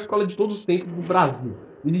sabe que é a melhor escola de todos os tempos do Brasil.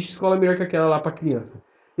 Não existe escola melhor que aquela lá pra criança.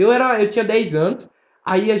 Eu tinha 10 anos,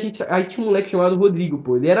 aí tinha um moleque chamado Rodrigo,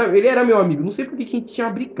 pô. Ele era meu amigo. Não sei por que que a gente tinha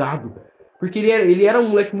brigado. Porque ele era um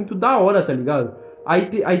moleque muito da hora, tá ligado? Aí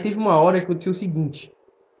teve uma hora que aconteceu o seguinte.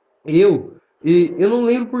 Eu, eu não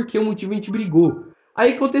lembro por que o motivo a gente brigou.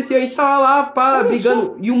 Aí aconteceu, a gente tava lá, pá, Olha brigando,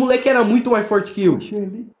 só, e o moleque era muito mais forte que eu eu, achei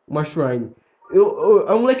ali. uma Shrine.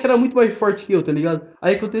 O moleque era muito mais forte que eu, tá ligado?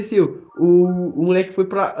 Aí aconteceu, o moleque foi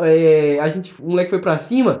pra. O moleque foi pra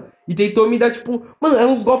cima e tentou me dar, tipo. Mano,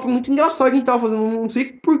 eram uns golpes muito engraçados que a gente tava fazendo, não sei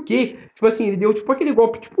por quê. Tipo assim, ele deu, tipo, aquele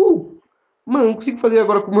golpe, tipo. Mano, não consigo fazer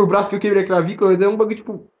agora com o meu braço que eu quebrei a clavícula, mas é um bagulho,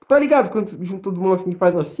 tipo. Tá ligado? Quando junta todo mundo assim,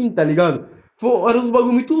 faz assim, tá ligado? Era uns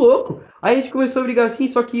bagulho muito louco. Aí a gente começou a brigar assim,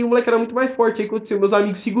 só que o moleque era muito mais forte. Aí aconteceu, meus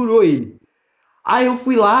amigos segurou ele. Aí eu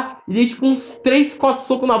fui lá e dei tipo uns 3 4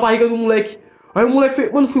 socos na barriga do moleque. Aí o moleque foi,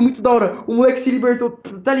 mano, foi muito da hora. O moleque se libertou,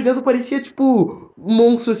 tá ligado? Parecia tipo um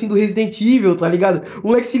monstro assim do Resident Evil, tá ligado? O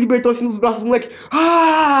moleque se libertou assim nos braços do moleque,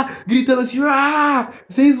 gritando assim,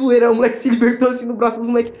 sem zoeira. O moleque se libertou assim no braço do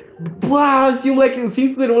moleque, assim, o moleque,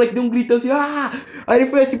 sem zoeira, o moleque deu um gritão assim, Aí ele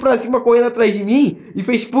foi assim pra cima correndo atrás de mim e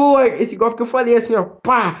fez, pô, esse golpe que eu falei assim, ó,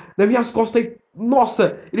 pá, nas minhas costas aí.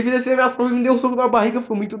 Nossa, ele fez assim nas minhas costas e me deu um soco na barriga,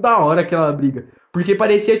 foi muito da hora aquela briga. Porque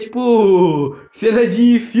parecia, tipo, cena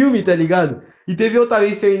de filme, tá ligado? E teve outra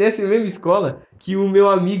vez também nessa mesma escola que o meu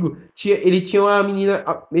amigo ele tinha uma menina.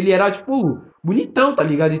 Ele era, tipo, bonitão, tá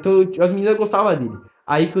ligado? Então as meninas gostavam dele.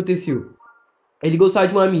 Aí o que aconteceu? Ele gostava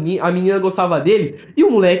de uma menina, a menina gostava dele e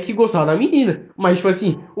o moleque gostava da menina. Mas, tipo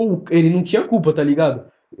assim, ele não tinha culpa, tá ligado?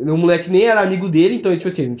 O moleque nem era amigo dele, então, tipo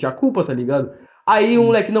assim, ele não tinha culpa, tá ligado? Aí o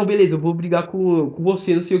moleque, não, beleza, eu vou brigar com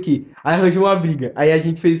você, não sei o que. Aí arranjou uma briga. Aí a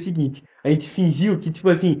gente fez o seguinte: a gente fingiu que, tipo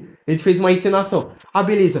assim, a gente fez uma encenação. Ah,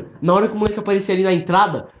 beleza, na hora que o moleque aparecer ali na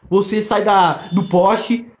entrada, você sai do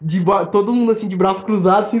poste, todo mundo assim, de braço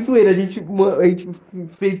cruzado, sem zoeira. A gente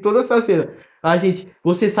fez toda essa cena. Ah, gente,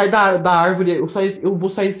 você sai da árvore, eu vou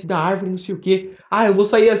sair assim da árvore, não sei o quê. Ah, eu vou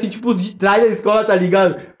sair assim, tipo, de trás da escola, tá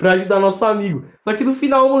ligado? Pra ajudar nosso amigo. Só que no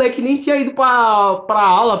final o moleque nem tinha ido pra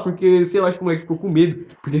aula, porque, sei lá, acho que o moleque ficou com medo.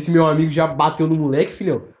 Porque esse meu amigo já bateu no moleque,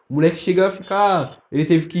 filhão. O moleque chega a ficar. Ele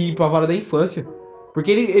teve que ir pra vara da infância.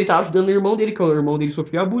 Porque ele tava ajudando o irmão dele, que o irmão dele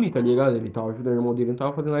sofria bullying, tá ligado? Ele tava ajudando o irmão dele, não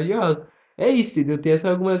tava fazendo nada de errado. É isso, entendeu? Tem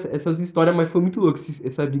essas histórias, mas foi muito louco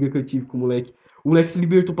essa briga que eu tive com o moleque. O moleque se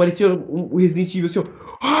libertou, parecia o Resident Evil, assim, ó.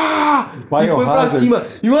 Ah! E foi pra Biohazard. cima.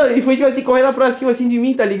 E, mano, e foi, tipo assim, correndo pra cima, assim, de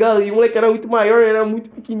mim, tá ligado? E o moleque era muito maior, era muito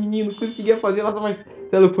pequenininho, não conseguia fazer nada mais.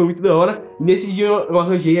 Então, foi muito da hora. E nesse dia eu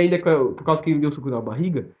arranjei, ainda por causa que ele me deu soco na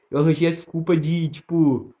barriga, eu arranjei a desculpa de,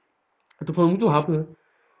 tipo... Eu tô falando muito rápido, né?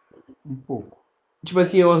 Um pouco. Tipo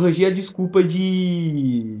assim, eu arranjei a desculpa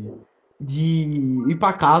de ir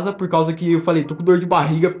pra casa por causa que eu falei, tô com dor de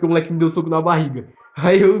barriga porque o moleque me deu soco na barriga.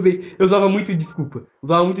 Aí eu usava muito desculpa.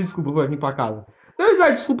 Usava muito desculpa pra vir pra casa. Não,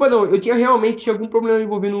 não, desculpa não. Eu tinha realmente algum problema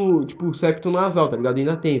envolvendo, tipo, o septo nasal, tá ligado? Eu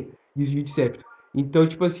ainda tenho desvio de septo. Então,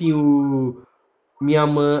 tipo assim, minha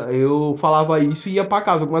mãe, eu falava isso e ia pra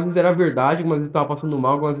casa. Algumas vezes era verdade, algumas vezes tava passando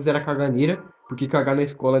mal, algumas vezes era caganeira, porque cagar na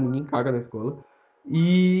escola, ninguém caga na escola.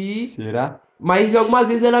 E Será? mas algumas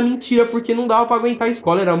vezes era mentira, porque não dava pra aguentar a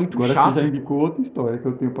escola, era muito Agora você já chato. indicou outra história que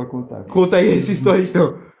eu tenho pra contar. Conta aí essa história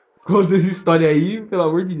então. Conta essa história aí, pelo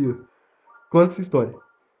amor de Deus. Conta essa história.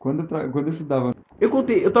 Quando eu estudava, Eu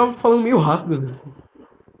contei, eu tava falando meio rápido. Né?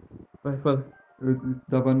 Vai, fala. eu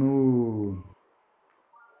estudava no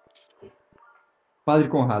Padre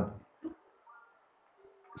Conrado,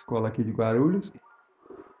 escola aqui de Guarulhos.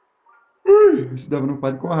 Eu estudava no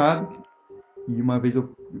Padre Conrado e uma vez nos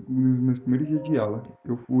meus primeiros dias de aula,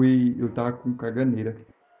 eu tava com caganeira.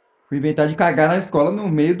 Fui inventar de cagar na escola no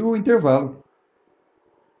meio do intervalo.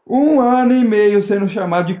 1 ano e meio sendo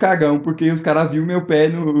chamado de cagão, porque os caras viram meu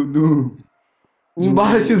pé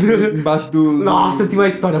Embaixo embaixo Nossa, tem uma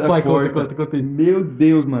história. da Vai, conta, porta. conta, conta aí. Meu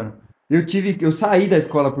Deus, mano. Eu saí da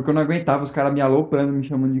escola porque eu não aguentava os caras me aloprando, me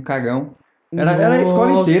chamando de cagão. Era a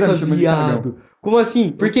escola inteira me Nossa, chamando de cagão. viado. Como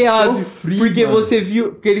assim? Eu sofri, Porque mano. você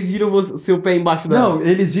viu, porque eles viram seu pé embaixo da... Não,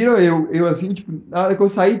 eles viram eu assim, tipo, na hora que eu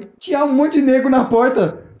saí, tinha um monte de nego na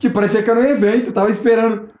porta. Tipo, parecia que era um evento, tava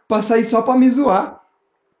esperando pra sair só pra me zoar.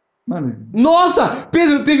 Mano, Nossa!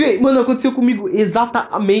 Pedro, Mano, aconteceu comigo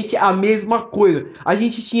exatamente a mesma coisa. A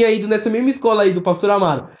gente tinha ido nessa mesma escola aí do Pastor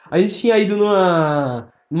Amaro. A gente tinha ido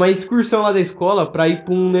numa excursão lá da escola pra ir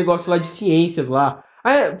pra um negócio lá de ciências lá.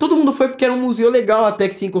 Aí, todo mundo foi porque era um museu legal, até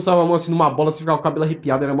que você encostava a mão assim numa bola, você ficava com o cabelo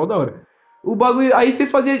arrepiado, era mó da hora. O bagulho, aí você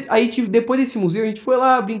fazia. Aí depois desse museu, a gente foi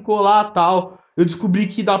lá, brincou lá tal. Eu descobri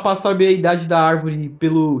que dá pra saber a idade da árvore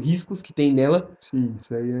pelo riscos que tem nela. sim,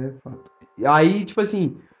 isso aí é fato. Aí, tipo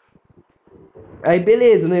assim. Aí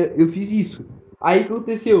beleza, né? Eu fiz isso. Aí o que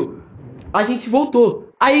aconteceu? A gente voltou.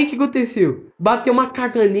 Aí o que aconteceu? Bateu uma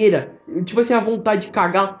caganeira. Tipo assim, a vontade de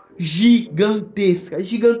cagar gigantesca.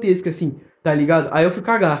 Gigantesca, assim, tá ligado? Aí eu fui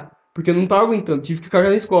cagar. Porque eu não tava aguentando. Tive que cagar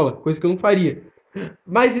na escola. Coisa que eu não faria.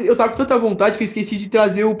 Mas eu tava com tanta vontade que eu esqueci de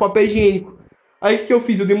trazer o papel higiênico. Aí o que eu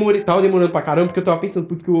fiz? Tava demorando pra caramba, porque eu tava pensando,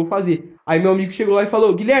 putz, o que eu vou fazer? Aí meu amigo chegou lá e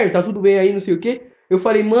falou, Guilherme, tá tudo bem aí, não sei o quê? Eu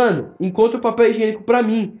falei, mano, encontra o papel higiênico pra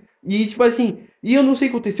mim. E tipo assim, e eu não sei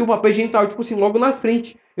o que aconteceu, o papel higiênico tava, tipo assim, logo na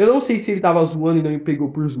frente. Eu não sei se ele tava zoando e não me pegou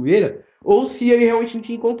por zoeira, ou se ele realmente não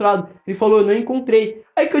tinha encontrado. Ele falou, eu não encontrei.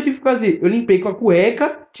 Aí o que eu tive que fazer? Eu limpei com a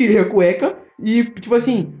cueca, tirei a cueca, e tipo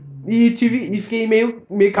assim, e fiquei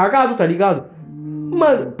meio cagado, tá ligado?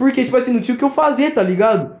 Mano, porque, tipo assim, não tinha o que eu fazer, tá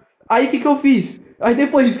ligado? Aí o que eu fiz? Aí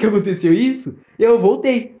depois que aconteceu isso, eu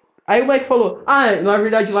voltei. Aí o moleque falou, na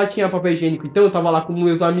verdade lá tinha papel higiênico, então eu tava lá com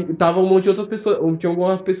meus amigos, tava um monte de outras pessoas, tinha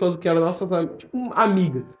algumas pessoas que eram nossas, tipo,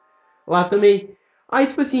 amigas, lá também. Aí,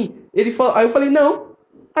 tipo assim, ele falou, aí eu falei, não.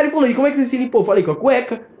 Aí ele falou, e como é que você se limpou? Eu falei, com a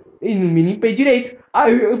cueca, e não me limpei direito.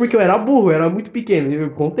 Porque eu era burro, eu era muito pequeno, eu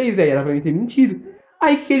contei, Zé, era pra mim ter mentido.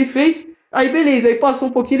 Aí o que ele fez? Aí beleza, aí passou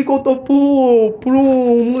um pouquinho, ele contou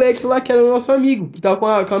pro moleque lá que era nosso amigo, que tava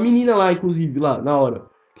com a menina lá, inclusive, lá, na hora.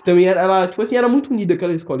 Que também era, ela, tipo assim, era muito unida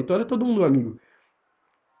aquela escola, então era todo mundo amigo.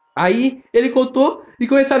 Aí ele contou e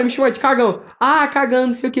começaram a me chamar de cagão. Ah, cagando,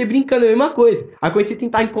 não sei o que, brincando, a mesma coisa. Aí comecei a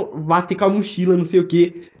tentar bater com a mochila, não sei o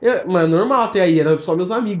que. Mano, normal até aí, era só meus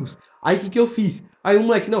amigos. Aí o que eu fiz? Aí o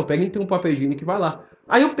moleque, não, pega então um papel higiênico e vai lá.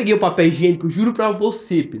 Aí eu peguei o papel higiênico, juro pra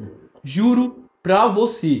você, Pedro. Juro pra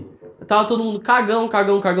você. Tava todo mundo cagão,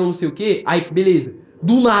 cagão, cagão, não sei o que. Aí, beleza.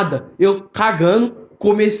 Do nada, eu cagando,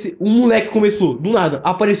 comecei. Um moleque começou, do nada,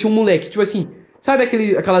 apareceu um moleque, tipo assim. Sabe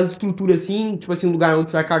aquelas estruturas assim, tipo assim, um lugar onde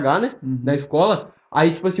você vai cagar, né? Na Uhum, escola. Aí,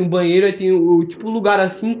 tipo assim, um banheiro, aí tem o tipo um lugar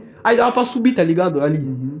assim. Aí dava pra subir, tá ligado? Ali.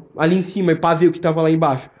 uhum. Ali em cima, pra ver o que tava lá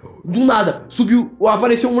embaixo. Do nada, subiu,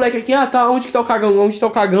 apareceu um moleque aqui. Ah, tá, onde que tá o cagão? Onde tá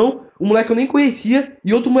o cagão? Um moleque eu nem conhecia.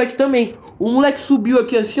 E outro moleque também. O moleque subiu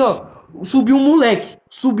aqui assim, ó. Subiu um moleque.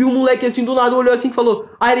 Subiu um moleque assim, do nada, olhou assim e falou: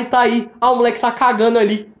 Ah, ele tá aí. Ah, o moleque tá cagando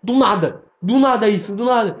ali. Do nada. Do nada isso, do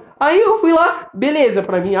nada. Aí eu fui lá, beleza,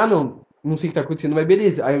 pra mim, não sei o que tá acontecendo, mas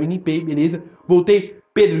beleza. Aí eu me limpei, beleza. Voltei.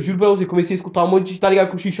 Pedro, juro pra você, comecei a escutar um monte de, tá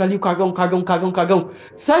ligado, cochicho ali, o cagão, cagão, cagão, cagão.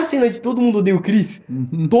 Sabe a cena de todo mundo odeia o Chris?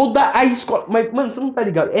 Toda a escola, mas, mano, você não tá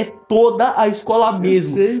ligado, é toda a escola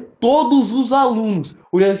mesmo. sei. Todos os alunos,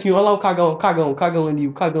 olhando assim, olha lá o cagão, cagão, cagão ali,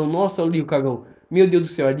 o cagão, nossa, ali o cagão. Meu Deus do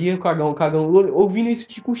céu, ali é o cagão, ouvindo isso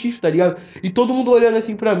de cochicho, tá ligado? E todo mundo olhando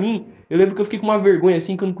assim pra mim, eu lembro que eu fiquei com uma vergonha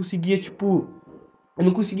assim, que eu não conseguia, tipo, eu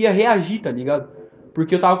não conseguia reagir, tá ligado?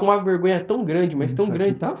 Porque eu tava com uma vergonha tão grande, mas tão Isso aqui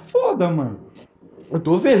grande. tá foda, mano. Eu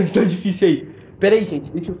tô vendo que tá difícil aí. Pera aí, gente.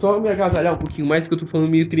 Deixa eu só me agasalhar um pouquinho mais, que eu tô falando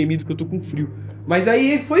meio tremido, que eu tô com frio. Mas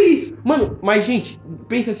aí foi isso. Mano, mas, gente,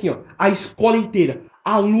 pensa assim, ó. A escola inteira.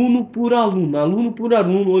 Aluno por aluno,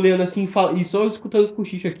 olhando assim, e só escutando os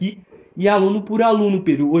cochichos aqui. E aluno por aluno,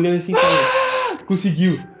 Pedro, olhando assim, falando.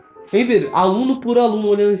 Conseguiu. Hein, Pedro? Aluno por aluno,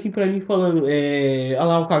 olhando assim pra mim, falando, olha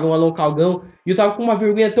lá o cagão. E eu tava com uma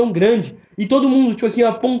vergonha tão grande. E todo mundo, tipo assim,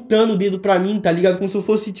 apontando o dedo pra mim, tá ligado? Como se eu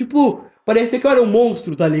fosse, tipo, parecia que eu era um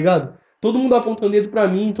monstro, tá ligado? Todo mundo apontando o dedo pra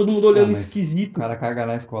mim, todo mundo Ah, olhando mas o esquisito. cara cagar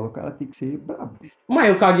na escola, o cara tem que ser brabo. Mas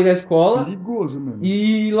eu caguei na escola Perigoso mesmo.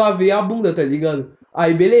 e lavei a bunda, tá ligado?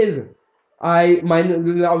 Aí, beleza. Aí, mas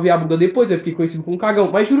lavei a bunda depois, eu fiquei conhecido como cagão.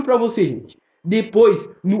 Mas juro pra você, gente. Depois,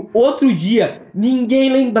 no outro dia,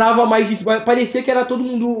 ninguém lembrava mais disso. Parecia que era todo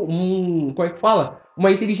mundo como é que fala?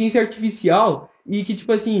 Uma inteligência artificial. E que,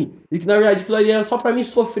 tipo assim, e que na verdade aquilo ali era só pra mim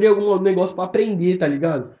sofrer algum negócio pra aprender, tá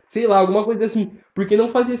ligado? Sei lá, alguma coisa assim. Porque não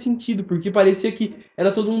fazia sentido, porque parecia que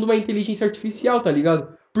era todo mundo uma inteligência artificial, tá ligado?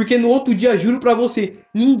 Porque no outro dia, juro pra você,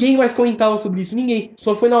 ninguém mais comentava sobre isso, ninguém.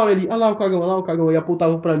 Só foi na hora ali, olha lá o cagão, e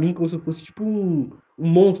apontavam pra mim como se eu fosse tipo um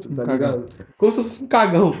monstro, Um tá cagão. ligado? Como se eu fosse um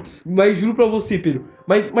cagão. Mas juro pra você, Pedro.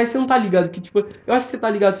 Mas você não tá ligado que, tipo, eu acho que você tá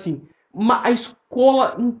ligado sim. A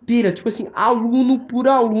escola inteira, tipo assim, aluno por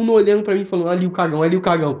aluno olhando pra mim falando, ali o cagão, ali o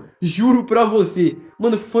cagão. Juro pra você.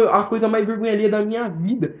 Mano, foi a coisa mais vergonha alheia da minha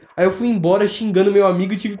vida. Aí eu fui embora xingando meu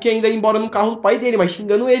amigo e tive que ainda ir embora no carro do pai dele, mas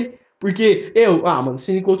xingando ele. Porque mano,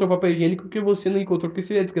 você não encontrou papel higiênico porque você não encontrou, porque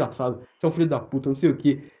você é desgraçado. Você é um filho da puta, não sei o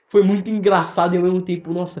quê. Foi muito engraçado e ao mesmo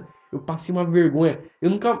tempo, nossa, eu passei uma vergonha. Eu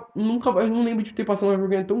eu não lembro de ter passado uma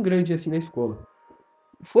vergonha tão grande assim na escola.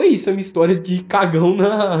 Foi isso a minha história de cagão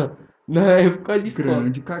na época de escola.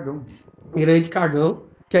 Grande cagão. Grande cagão.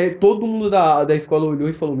 Que aí todo mundo da escola olhou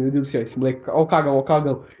e falou, meu Deus do céu, esse moleque, ó o cagão, ó o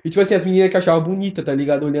cagão. E tipo assim, as meninas que achavam bonita, tá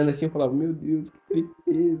ligado? Olhando assim, eu falava, meu Deus, que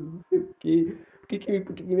tristeza, não sei o quê.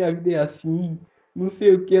 Por que minha vida é assim? Não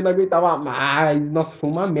sei o que, eu não aguentava mais. Nossa, foi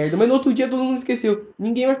uma merda. Mas no outro dia todo mundo esqueceu.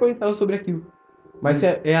 Ninguém mais comentava sobre aquilo. Mas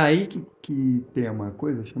Mas é aí que tem uma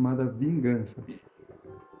coisa chamada vingança.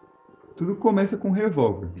 Tudo começa com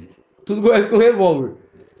revólver. tudo começa com revólver.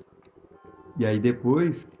 E aí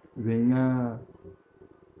depois vem a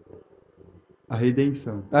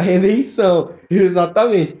redenção. A redenção.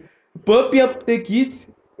 Exatamente. Pump up the kids.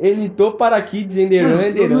 Enitou para kids, enderan, Mano,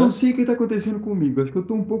 eu não enderan. sei o que tá acontecendo comigo. Acho que eu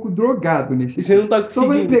tô um pouco drogado nesse E você não tá Só vem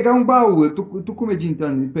conseguindo. pegar um baú. Eu tô com medo de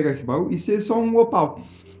entrar e pegar esse baú e ser só um opal.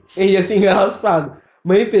 Ia ser engraçado.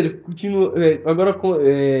 Mas, Pedro, continua. Agora,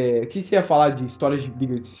 o que você ia falar de histórias de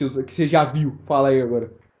briga que você já viu? Fala aí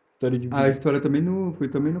agora. História de A briga. história também foi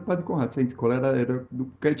também no Padre Conrado. Essa escola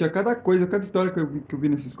tinha cada coisa, cada história que eu vi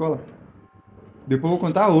nessa escola. Depois eu vou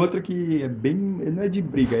contar outra que é bem. Não é de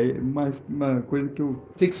briga, é uma coisa que eu.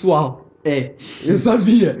 Sexual. Eu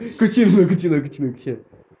sabia. Continua.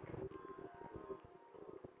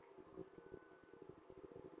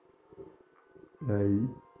 Aí.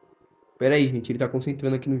 Pera aí, gente. Ele tá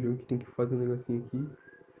concentrando aqui no jogo que tem que fazer um negocinho aqui.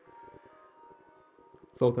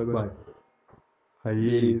 Solta agora. Vai. Aí.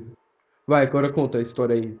 Beleza. Vai, agora conta a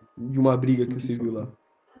história aí de uma briga que Subir, você viu lá.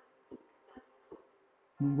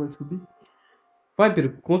 Não vai subir? Vai,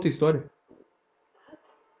 Pedro, conta a história.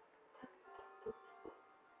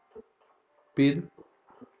 Pedro.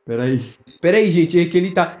 Peraí. Pera aí, gente, é que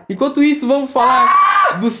ele tá. Enquanto isso, vamos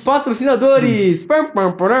falar dos patrocinadores.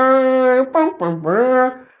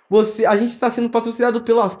 A gente está sendo patrocinado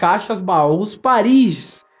pelas Caixas Baús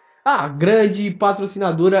Paris, a grande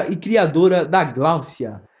patrocinadora e criadora da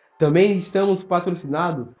Gláucia. Também estamos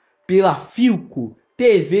patrocinados pela Filco,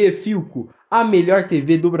 TV Filco, a melhor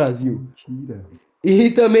TV do Brasil. Mentira.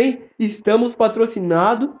 E também estamos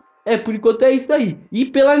patrocinados. Por enquanto é isso daí. E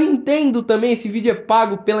pela Nintendo também. Esse vídeo é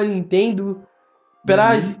pago pela Nintendo.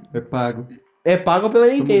 É pago. É pago pela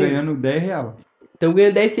Estamos Nintendo. ganhando R$10. Então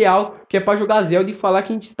ganha R$10, que é pra jogar Zelda e falar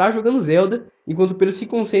que a gente está jogando Zelda. Enquanto o Pedro se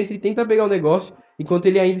concentra e tenta pegar o negócio. Enquanto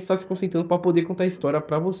ele ainda está se concentrando pra poder contar a história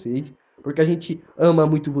pra vocês. Porque a gente ama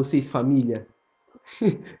muito vocês, família.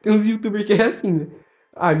 Tem uns youtubers que é assim, né?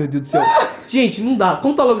 Ai, meu Deus do céu. Gente, não dá.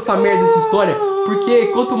 Conta logo essa merda dessa história. Porque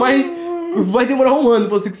quanto mais. Vai demorar um ano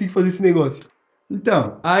pra você conseguir fazer esse negócio.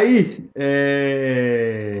 Então, aí,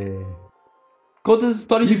 Quantas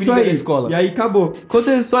histórias de isso briga aí. da escola? E aí acabou.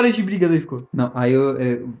 Quantas histórias de briga da escola? Não, aí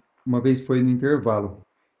uma vez foi no intervalo.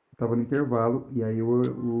 Eu tava no intervalo e aí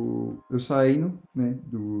eu saindo, né,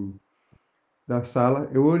 da sala,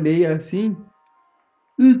 eu olhei assim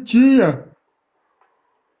e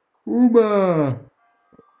uma,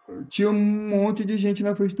 tinha um monte de gente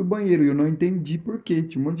na frente do banheiro e eu não entendi por quê.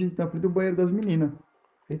 Tinha um monte de gente na frente do banheiro das meninas.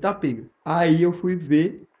 Eita, pega. Aí eu fui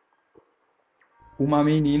ver uma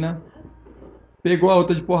menina pegou a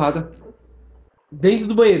outra de porrada Dentro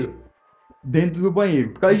do banheiro. dentro do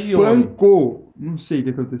banheiro. Por causa de homem. Espancou. Não sei o que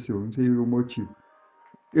aconteceu, não sei o motivo.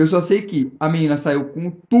 Eu só sei que a menina saiu com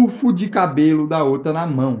um tufo de cabelo da outra na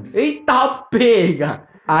mão. Eita, pega!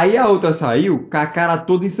 Aí a outra saiu com a cara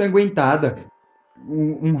toda ensanguentada.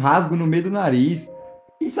 Um rasgo no meio do nariz.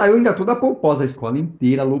 E saiu ainda toda pomposa, a escola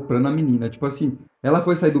inteira aloprando a menina. Tipo assim, ela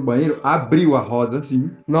foi sair do banheiro, abriu a roda assim.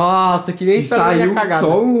 Nossa, que nem E história da minha saiu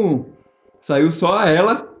cagada. saiu só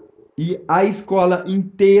ela e a escola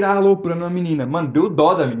inteira aloprando a menina. Mano, deu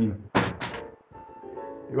dó da menina.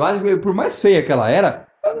 Eu acho que por mais feia que ela era,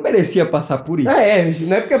 ela não merecia passar por isso.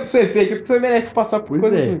 Não é porque a pessoa é feia, é que a pessoa merece passar por Pois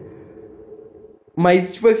coisas é. assim.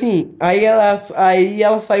 Mas, tipo assim, aí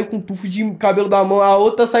ela saiu com tufo de cabelo da mão, a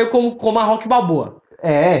outra saiu como a Rock Balboa.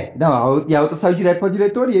 Não, e a outra saiu direto pra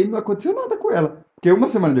diretoria e não aconteceu nada com ela. Porque uma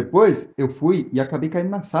semana depois, eu fui e acabei caindo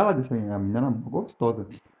na sala dessa menina. A menina era muito gostosa.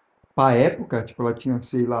 Pra época, tipo, ela tinha,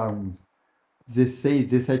 sei lá, uns 16,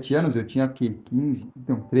 17 anos, eu tinha aqui 15,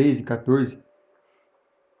 então 13, 14.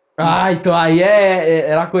 Ah, então aí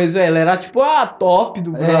era coisa, ela era tipo a top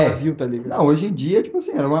do Brasil, tá ligado? Não, hoje em dia, tipo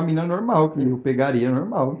assim, era uma menina normal, que eu pegaria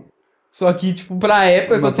normal. Só que, tipo, pra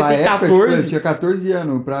época, Mas quando você pra tem época, tipo, eu 14, tinha 14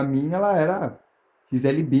 anos. Pra mim, ela era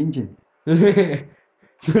Gisele Bündchen.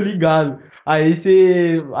 tô ligado. Aí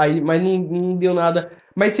você. Aí, mas não deu nada.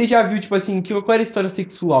 Mas você já viu, tipo assim, qual era a história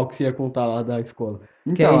sexual que você ia contar lá da escola?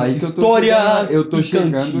 Que é Então, aí isso, que eu tô chegando, histórias eu tô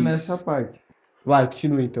chegando nessa picantes. parte. Vai,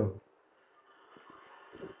 continua então.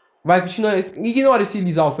 Vai, continua. Ignora esse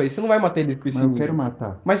Lisalfa aí, você não vai matar ele com Mas esse eu quero nível.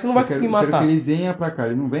 matar. Mas você não vai conseguir Eu quero que matar. eles venham pra cá.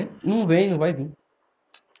 Ele não vem? Não vem, não vai vir.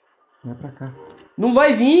 Venha pra cá. Não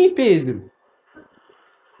vai vir, Pedro.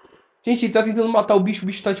 Gente, ele tá tentando matar o bicho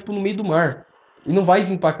tá tipo no meio do mar. E não vai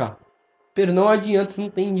vir pra cá. Pedro, não adianta, você não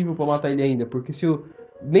tem nível pra matar ele ainda. Porque se eu.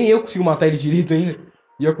 Nem eu consigo matar ele direito ainda.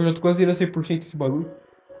 E eu já tô quase zerando 100% esse bagulho.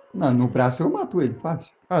 Não, no braço eu mato ele,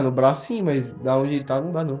 fácil. Ah, no braço sim, mas da onde ele tá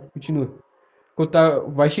não dá não. Continua.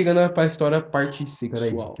 Vai chegando pra história parte Peraí,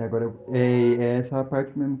 sexual. que agora é essa a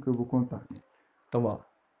parte mesmo que eu vou contar. Então lá.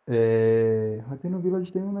 Aqui no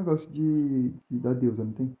Village tem um negócio da deusa,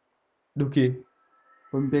 não tem? Do que?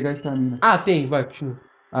 Pra me pegar a estamina. Ah, tem, vai, continua.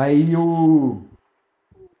 Aí eu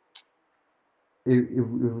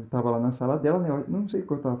tava lá na sala dela, né? Eu não sei o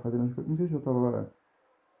que eu tava fazendo. Não sei se eu tava lá.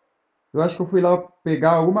 Eu acho que eu fui lá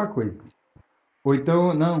pegar alguma coisa. Ou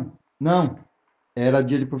então, não. Era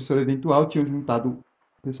dia de professor eventual, tinham juntado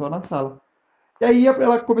o pessoal na sala. E aí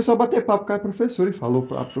ela começou a bater papo com a professora e falou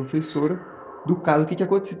pra professora do caso que tinha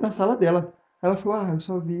acontecido na sala dela. Ela falou, eu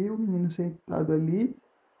só vi o menino sentado ali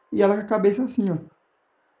e ela com a cabeça assim, ó.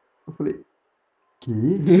 Eu falei, que? O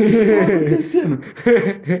que tá acontecendo?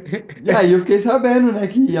 E aí eu fiquei sabendo, né,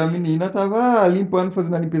 que a menina tava limpando,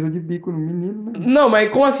 fazendo a limpeza de bico no menino, né? Não, mas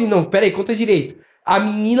como assim? Não, pera aí, conta direito. A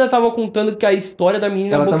menina tava contando que a história da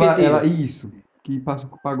menina boqueteira. Isso, que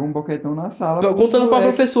pagou um boquetão na sala pro Contando pra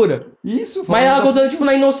moleque. professora. Isso, Mas falando ela da contando, tipo,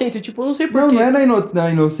 na inocência. Tipo, eu não sei por Não, quê. não é na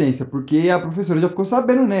inocência, porque a professora já ficou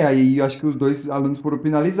sabendo, né? Aí eu acho que os dois alunos foram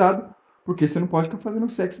penalizados, porque você não pode ficar fazendo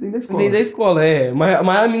sexo dentro da Dentro da escola. escola, é.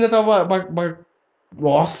 Mas a menina tava.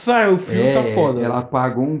 Nossa, o fio tá foda. Ela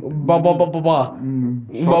pagou Ba, ba, ba, ba, ba.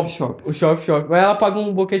 O shops choque. Mas ela pagou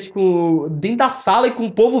um boquete dentro da sala e com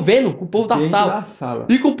o povo vendo, com o povo da dentro sala. da sala.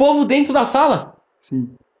 E com o povo dentro da sala. Sim.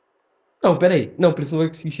 Não, peraí. Não, por isso não vai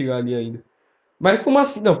conseguir chegar ali ainda. Mas como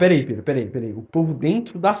assim? Não, peraí, Pedro, peraí. O povo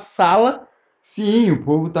dentro da sala. Sim, o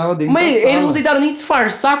povo tava dentro da Mas eles não sala. tentaram nem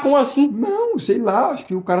disfarçar, como assim? Não, sei lá, acho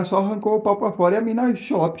que o cara só arrancou o pau pra fora e a mina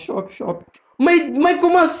shop. Mas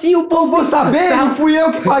como assim o Eu povo vou dentro da saber, sala? não fui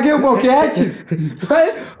eu que paguei o boquete.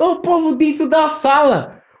 O povo dentro da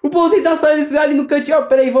sala. O povo dentro da sala, eles vão ali no cantinho. Ó,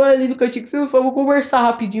 peraí, vão ali no cantinho que vocês não for, eu vou conversar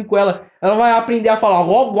rapidinho com ela. Ela vai aprender a falar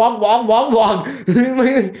logo.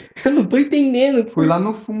 Eu não tô entendendo. Foi lá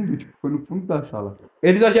no fundo, tipo, foi no fundo da sala.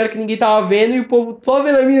 Eles acharam que ninguém tava vendo e o povo só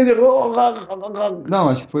vendo a mina. Não,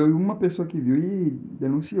 acho que foi uma pessoa que viu e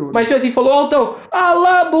denunciou, né? Mas tipo assim, falou altão.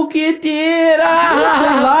 Alá, boqueteira! Eu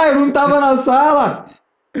sei lá, eu não tava na sala.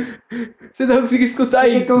 Você não conseguiu escutar Você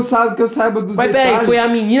quer isso. que eu saiba dos Mas peraí, detalhes? foi a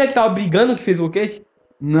menina que tava brigando que fez o boquete?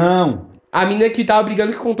 Não. A menina que tava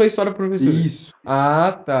brigando que contou a história pro professor. Isso.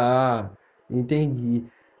 Ah, tá. Entendi.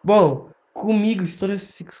 Bom, comigo, história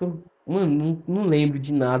sexual. Mano, não lembro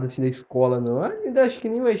de nada assim da escola, não. Ainda acho que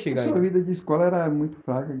nem vai A chegar sua ainda. vida de escola era muito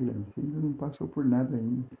fraca, Guilherme. Você ainda não passou por nada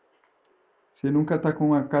ainda. Você nunca tá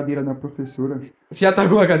com a cadeira na professora. Você já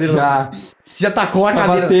tacou a cadeira na... Já. Você já tacou a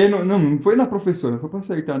Tava cadeira. tendo. Não, não foi na professora, não foi pra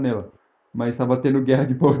acertar nela. Mas tava tendo guerra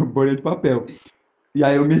de bolha de papel. E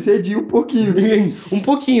aí eu me excedi um pouquinho. Um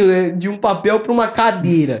pouquinho, né? De um papel pra uma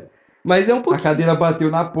cadeira. Mas é um A pouquinho. cadeira bateu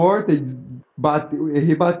na porta e bateu,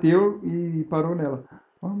 rebateu e parou nela.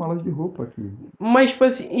 Olha uma loja de roupa aqui. Mas, tipo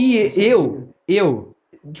assim, e Não sabia.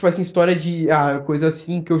 tipo assim, história de coisa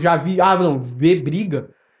assim que eu já vi. Ah, não, ver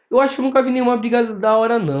briga. Eu acho que eu nunca vi nenhuma briga da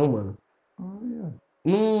hora, não, mano. Olha,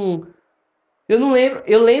 Não, eu não lembro.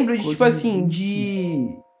 Eu lembro de, tipo código assim, Vinci.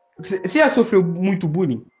 de. Você já sofreu muito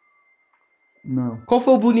bullying? Não, Qual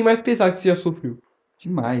foi o bullying mais pesado que você já sofreu?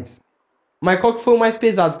 demais. Mas qual que foi o mais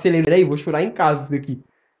pesado que você lembra? Aí, vou chorar em casa isso daqui.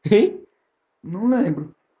 Hein? Não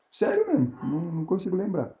lembro. Sério mesmo, não consigo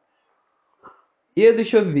lembrar.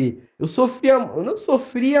 Deixa eu ver. Eu não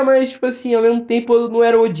sofria, mas, tipo assim, ao mesmo tempo eu não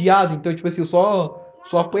era odiado. Então, tipo assim, eu só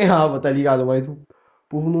apanhava, tá ligado? Mas o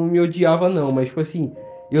povo não me odiava, não. Mas, tipo assim,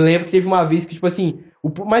 eu lembro que teve uma vez que, tipo assim.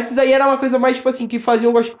 Mas isso aí era uma coisa mais, tipo assim, que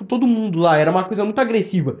faziam, eu acho que com todo mundo lá. Era uma coisa muito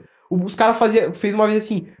agressiva. Os caras fez uma vez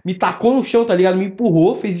assim, me tacou no chão, tá ligado? Me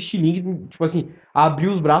empurrou, fez estilingue, tipo assim, abriu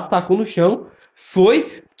os braços, tacou no chão,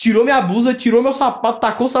 foi, tirou minha blusa, tirou meu sapato,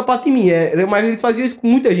 tacou o sapato em mim. Mas eles faziam isso com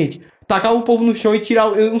muita gente. Tacar o povo no chão e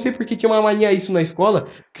tirar. Eu não sei porque tinha uma mania isso na escola,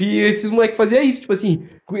 que esses moleques faziam isso, tipo assim,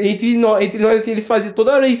 entre nós assim, eles faziam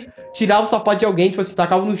toda hora isso. Tirava o sapato de alguém, tipo assim,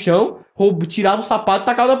 tacava no chão, tirava o sapato e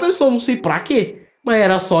tacava da pessoa, não sei pra quê. Mas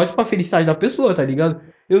era só, tipo, a felicidade da pessoa, tá ligado?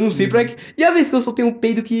 Eu não sei pra quê. Uhum. E a vez que eu soltei um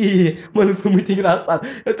peido que. Mano, foi muito engraçado.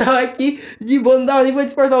 Eu tava aqui de boa, não dava nem pra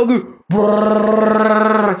disfarçar o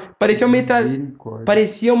parecia uma Misericórdia.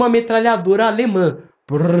 parecia uma metralhadora alemã.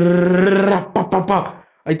 Pá, pá, pá.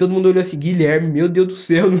 Aí todo mundo olhou assim, Guilherme, meu Deus do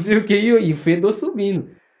céu, não sei o que, e o fedor subindo.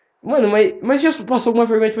 Mano, mas já passou alguma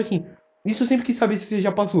vergonha, tipo assim, isso eu sempre quis saber se você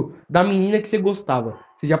já passou. Da menina que você gostava.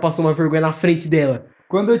 Você já passou uma vergonha na frente dela.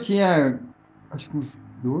 Quando eu tinha, acho que uns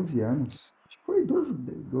 12 anos, acho que foi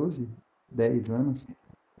 12, 10 anos,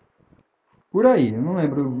 por aí, eu não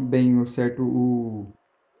lembro bem o certo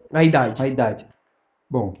A idade. a idade.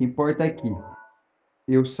 Bom, o que importa é que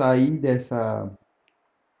eu saí dessa,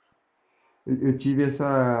 eu tive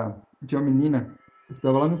essa, tinha uma menina, eu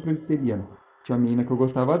estava lá no presbiteriano, tinha uma menina que eu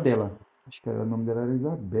gostava dela, acho que o nome dela era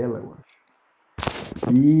Isabela, eu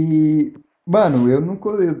acho. E, mano, eu não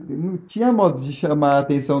tinha modo de chamar a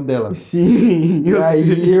atenção dela. Sim, E eu aí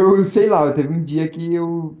sei. eu, sei lá, teve um dia que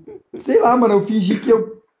eu, sei lá, mano, eu fingi que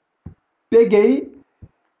eu peguei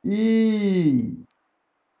e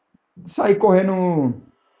saí correndo,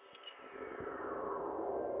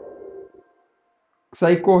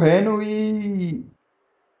 saí correndo e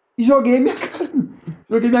joguei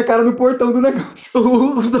minha cara no portão do negócio.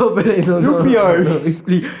 Não, peraí, não, E o não, não, pior, não.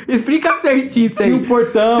 Explica certinho isso tinha aí. um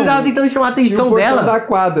Você tava portão, tentando chamar a tinha um atenção portão da dela?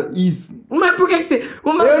 quadra, isso. Mas por que que você.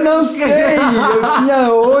 Eu não sei, eu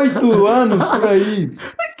tinha 8 anos por aí.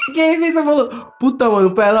 Que aí você falou, puta,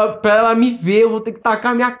 mano, pra ela me ver, eu vou ter que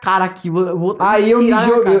tacar minha cara aqui. Vou ter que Aí eu me tirar a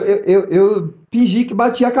joguei, cara. eu fingi que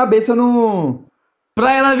bati a cabeça no.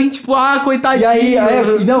 Pra ela vir, tipo, E aí, e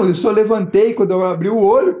coitadinho. não, eu só levantei quando eu abri o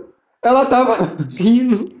olho, ela tava.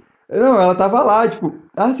 Rindo. Não, ela tava lá, tipo,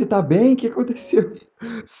 você tá bem? O que aconteceu?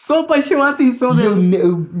 Só pra chamar a atenção E eu, dela. ne-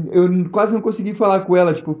 eu quase não consegui falar com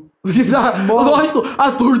ela, tipo, mó. Lógico,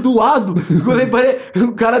 atordoado.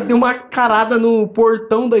 O cara deu uma carada no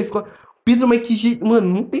portão da escola. Pedro, mas que jeito. Mano,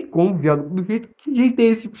 não tem como, viado. Que jeito é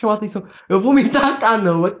esse de chamar atenção? Eu vou me tacar,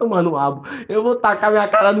 não. Vai tomar no rabo. Eu vou tacar minha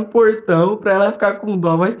cara no portão pra ela ficar com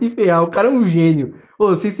dó. Vai se ferrar. O cara é um gênio. Ô,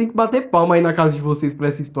 vocês têm que bater palma aí na casa de vocês pra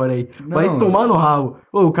essa história aí. Vai Não, tomar no rabo.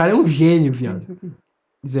 Ô, o cara é um gênio, que é viado. isso aqui?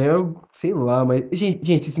 Zé, sei lá, mas. Gente,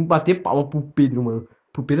 vocês têm que bater palma pro Pedro, mano.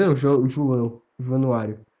 Pro Pedro não, o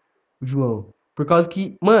Januário. O João. Por causa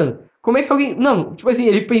que, mano, como é que alguém. Não, tipo assim,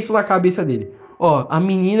 ele pensou na cabeça dele. Ó, a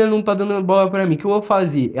menina não tá dando bola pra mim. O que eu vou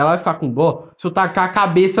fazer? Ela vai ficar com dó se eu tacar a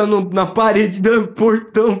cabeça na parede do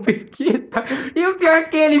portão pesqueta. E o pior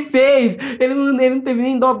que ele fez, ele não teve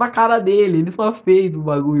nem dó da cara dele. Ele só fez o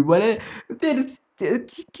bagulho. Mano, Pedro,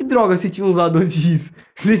 que droga você tinha usado antes disso?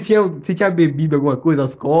 Você tinha bebido alguma coisa,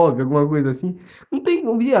 as cogas, alguma coisa assim? Não tem,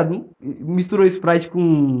 viado. Misturou Sprite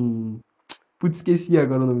com. Putz, esqueci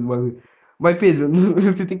agora o nome do bagulho. Mas, Pedro,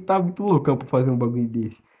 você tem que estar muito loucão pra fazer um bagulho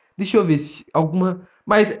desse. Deixa eu ver se alguma.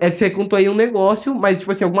 Mas é que você contou aí um negócio, mas,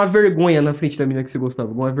 tipo assim, alguma vergonha na frente da mina que você gostava,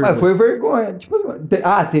 alguma Mas vergonha. foi vergonha. Tipo assim,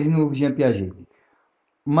 teve no Jean Piaget.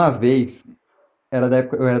 Uma vez,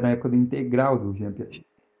 eu era na época do integral do Jean Piaget.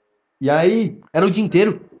 E aí, Era o dia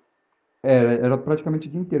inteiro? era praticamente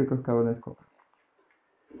o dia inteiro que eu ficava na escola.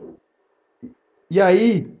 E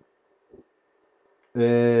aí,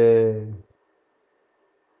 é,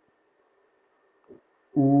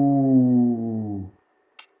 o,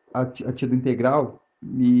 a tia do integral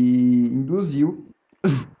me induziu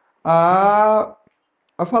a,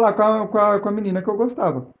 a falar com a menina que eu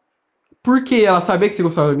gostava. Por quê? Ela sabia que você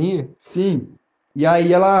gostava da minha? Sim. E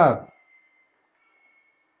aí ela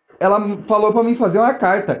falou pra mim fazer uma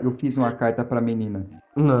carta. Eu fiz uma carta pra menina.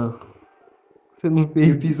 Não, você não Eu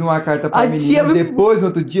fez. fiz uma carta pra A tia. menina. Depois, no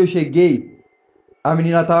outro dia, eu cheguei. A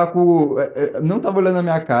menina tava com. Não tava olhando na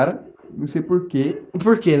minha cara. Não sei por quê.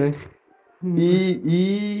 Por quê, né?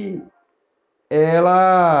 E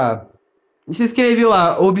ela. Você escreveu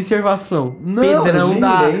lá, observação. Não, eu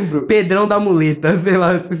nem lembro. Pedrão da muleta, sei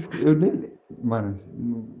lá. Eu nem. Mano,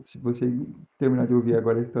 se você terminar de ouvir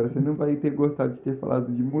agora a história, você não vai ter gostado de ter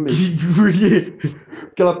falado de muleta. Por quê?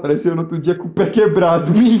 Porque ela apareceu no outro dia com o pé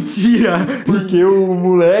quebrado. Mentira! Porque o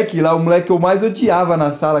moleque lá, o moleque que eu mais odiava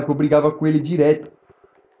na sala, que eu brigava com ele direto,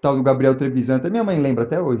 tal do Gabriel Trevisan, até minha mãe lembra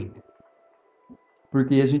até hoje.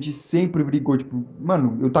 Porque a gente sempre brigou, tipo,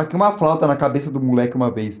 mano, eu taquei uma flauta na cabeça do moleque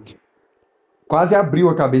uma vez. Quase abriu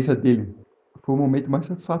a cabeça dele. Foi o momento mais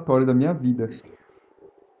satisfatório da minha vida.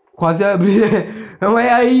 Quase abri. Mas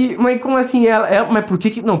aí. Mas como assim? Mas por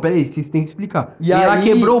que que. Não, pera aí, vocês têm que explicar. E Ela aí-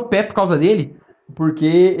 quebrou o pé por causa dele?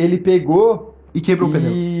 Porque ele pegou E quebrou o pé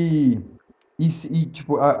dela.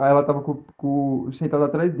 tipo, ela tava sentada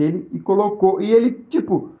atrás dele e colocou. E ele,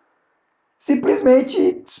 tipo,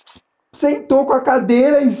 simplesmente sentou com a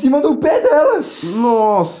cadeira em cima do pé dela.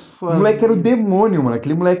 Nossa. O moleque era o demônio, mano.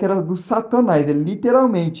 Aquele moleque era do Satanás. Ele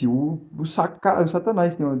literalmente, o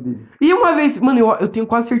Satanás tem uma dele. E uma vez, mano, eu tenho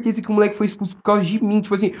quase certeza que o moleque foi expulso por causa de mim.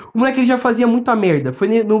 Tipo assim, o moleque ele já fazia muita merda. Foi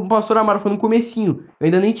no Pastor Amaro, foi no comecinho. Eu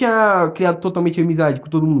ainda nem tinha criado totalmente amizade com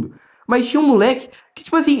todo mundo. Mas tinha um moleque que,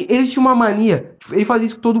 tipo assim, ele tinha uma mania. Ele fazia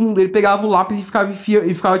isso com todo mundo. Ele pegava o lápis e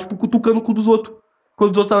ficava tipo, cutucando o cu dos outros.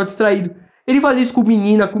 Quando os outros estavam distraídos. Ele fazia isso com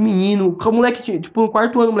menina, com menino. Com o moleque, tipo, no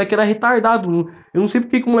quarto ano, o moleque era retardado. Eu não sei por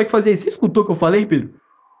que o moleque fazia isso. Você escutou o que eu falei, Pedro?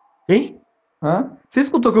 Hein? Hã? Você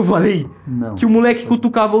escutou o que eu falei? Não. Que o moleque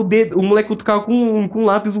cutucava o dedo, o moleque cutucava com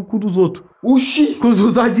lápis o cu dos outros. Oxi! Com os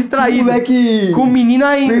outros distraídos. Moleque Com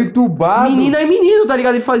menina e. perturbado. Menina e menino, tá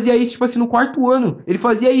ligado? Ele fazia isso, tipo assim, no quarto ano. Ele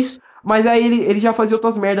fazia isso. Mas aí ele já fazia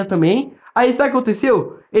outras merda também. Aí sabe o que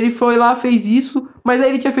aconteceu? Ele foi lá, fez isso, mas aí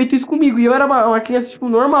ele tinha feito isso comigo. E eu era uma criança, tipo,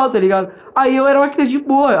 normal, tá ligado? Aí eu era uma criança de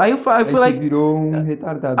boa. Aí eu fui Aí lá você e. virou um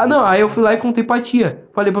retardado. Ah, não, aí eu fui lá e contei pra tia.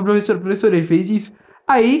 Falei pra professora, ele fez isso.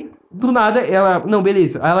 Aí, do nada, ela. Não,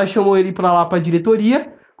 beleza. Aí ela chamou ele pra lá pra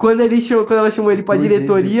diretoria. Quando ela chamou ele pra 2 meses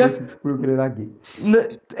diretoria. depois você descobriu que ele era gay.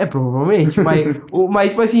 Provavelmente, mas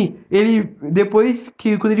tipo assim, ele. Depois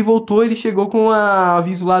que quando ele voltou, ele chegou com um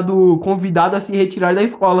aviso lá do convidado a se retirar da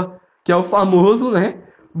escola. Que é o famoso, né?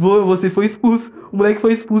 Você foi expulso. O moleque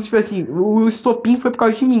foi expulso, tipo assim, o estopim foi por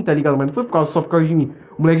causa de mim, tá ligado? Mas não foi só por causa de mim.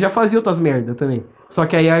 O moleque já fazia outras merda também. Só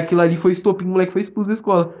que aí aquilo ali foi estopim, o moleque foi expulso da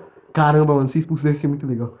escola. Caramba, mano, ser expulso deve ser muito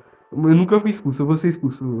legal. Eu nunca fui expulso, eu vou ser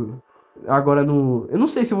expulso. Agora no. Eu não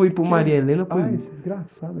sei se eu vou ir pro Maria Helena por Ai, isso. esse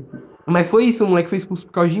desgraçado aqui. Mas foi isso, o moleque foi expulso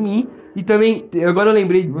por causa de mim. E também, agora eu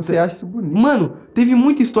lembrei. E você acha isso bonito? Mano, teve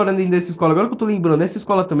muita história dentro dessa escola. Agora que eu tô lembrando, nessa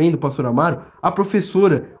escola também, do Pastor Amaro, a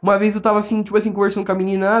professora, uma vez eu tava assim, tipo assim, conversando com a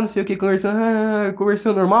menina, não sei o que,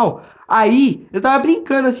 conversando normal. Aí, eu tava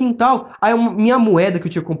brincando assim e tal. Aí, minha moeda que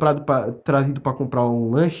eu tinha trazido pra comprar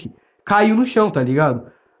um lanche, caiu no chão, tá ligado?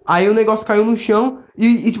 Aí o negócio caiu no chão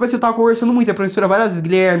tipo assim, eu tava conversando muito. A professora várias vezes,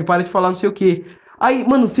 Guilherme, para de falar não sei o que. Aí,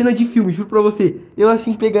 mano, cena de filme, juro pra você. Eu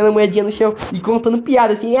assim, pegando a moedinha no chão e contando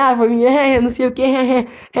piada, assim, pra mim, não sei o que,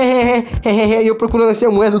 e eu procurando assim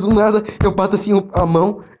a moeda, do nada, eu bato assim a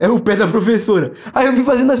mão, é o pé da professora. Aí eu fui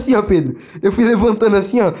fazendo assim, ó, Pedro. Eu fui levantando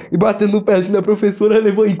assim, ó, e batendo no pé assim da professora,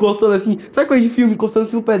 encostando assim, sabe coisa de filme, encostando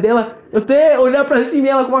assim no pé dela? Eu até olhar pra cima e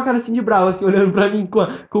ela com uma cara assim de brava, assim, olhando pra mim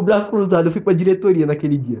com o braço cruzado. Eu fui pra diretoria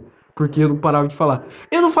naquele dia. Porque eu não parava de falar.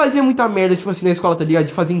 Eu não fazia muita merda, tipo assim, na escola, tá ligado?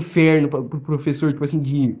 De fazer inferno pro professor, tipo assim,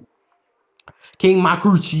 de queimar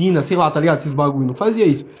cortina, sei lá, tá ligado? Esses bagulho. Não fazia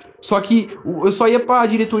isso. Só que eu só ia pra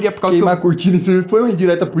diretoria por causa Queimar que cortina, isso foi uma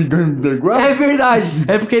indireta pro Igor Underground? É verdade.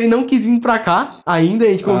 É porque ele não quis vir pra cá ainda. A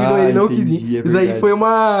gente convidou ele, não entendi, quis vir. é Isso aí verdade. foi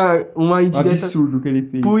uma indireta Absurdo que ele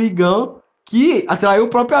fez. pro Igão, que atraiu o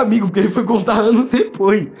próprio amigo, porque ele foi contar anos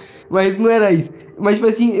depois. Mas não era isso. Mas, tipo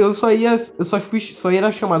assim, eu só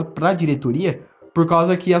ia chamado pra diretoria Por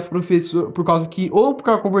causa que as professoras. Por causa que. Ou porque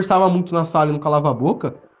ela conversava muito na sala e não calava a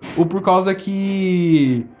boca. Ou por causa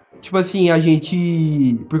que. Tipo assim, a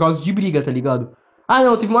gente. Por causa de briga, tá ligado? Ah,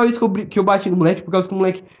 não, teve uma vez que eu bati no moleque por causa que o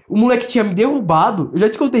moleque. O moleque tinha me derrubado. Eu já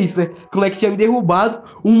te contei isso, né? Que o moleque tinha me derrubado.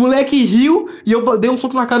 O moleque riu e eu dei um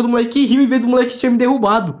soco na cara do moleque que riu em vez do moleque que tinha me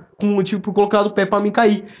derrubado. Com, tipo, colocado o pé pra me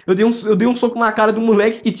cair. Eu dei um soco na cara do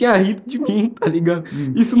moleque que tinha rido de mim, tá ligado?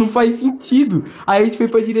 Hum. Isso não faz sentido. Aí a gente foi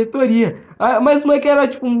pra diretoria. Ah, mas o moleque era,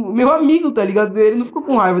 tipo, meu amigo, tá ligado? Ele não ficou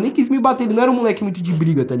com raiva, nem quis me bater. Ele não era um moleque muito de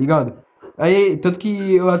briga, tá ligado? Aí, tanto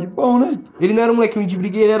que Que bom, né? ele não era um moleque muito de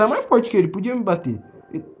briga, ele era mais forte que eu, ele podia me bater.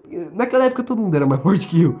 Naquela época todo mundo era mais forte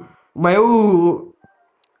que eu. Mas eu.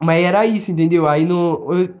 Mas era isso, entendeu? Aí no.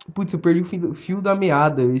 Putz, eu perdi o fio da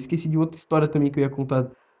meada. Eu esqueci de outra história também que eu ia contar.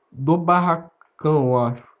 Do barracão, eu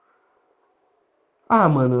acho. Ah,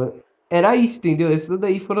 mano, era isso, entendeu? Essas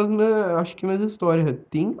daí foram as minhas, acho que minhas histórias.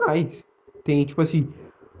 Tem mais. Tem, tipo assim,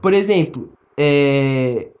 por exemplo,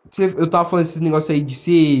 eu tava falando esses negócios aí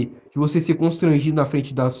de você ser constrangido na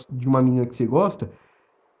frente de uma menina que você gosta.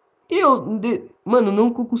 Mano, não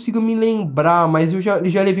que eu consigo me lembrar, mas eu já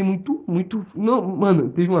levei muito. Não, mano,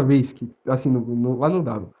 teve uma vez que, assim, lá não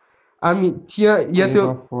dava. Ia ter.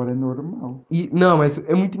 Levar fora é normal. Não, mas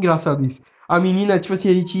é muito engraçado isso. A menina, tipo assim,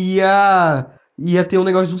 a gente ia ter um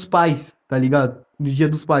negócio dos pais, tá ligado? No dia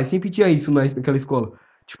dos pais. Sempre tinha isso naquela escola.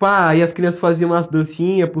 Tipo, aí as crianças faziam umas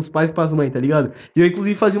dancinhas pros pais e pras mães, tá ligado? E eu,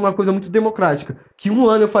 inclusive, fazia uma coisa muito democrática. Que um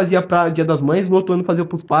ano eu fazia pra Dia das Mães, no outro ano eu fazia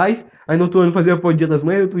pros pais, aí no outro ano eu fazia pro Dia das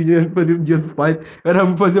Mães, no outro dia eu fazia pro Dia dos Pais.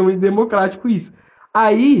 Era fazer muito democrático isso.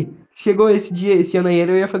 Aí, chegou esse dia, esse ano aí,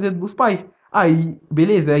 eu ia fazer dos pais. Aí,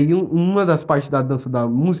 beleza, aí uma das partes da dança da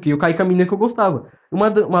música, eu caí com a menina que eu gostava.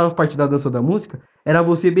 Uma parte da dança da música era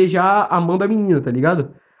você beijar a mão da menina, tá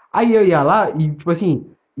ligado? Aí eu ia lá e, tipo assim,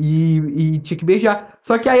 e tinha que beijar.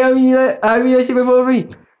 Só que aí a menina chegou e falou pra mim,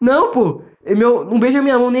 não, pô, não beija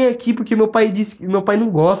minha mão nem aqui, porque meu pai disse que meu pai não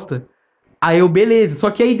gosta. Aí eu, beleza. Só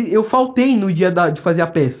que aí eu faltei no dia de fazer a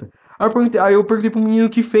peça. Aí eu perguntei pro menino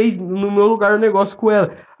que fez no meu lugar o negócio com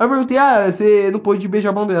ela. Aí eu perguntei, você não pôde beijar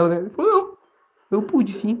a mão dela, né? Ele falou, não, eu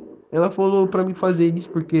pude sim. Ela falou pra mim fazer isso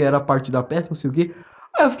porque era parte da peça, não sei o quê.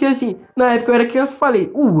 Aí eu fiquei assim, na época eu era criança, eu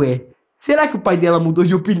falei, ué, será que o pai dela mudou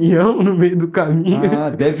de opinião no meio do caminho? Ah,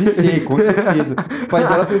 deve ser, com certeza. O pai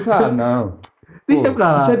dela pensou, ah, não, Deixa pô,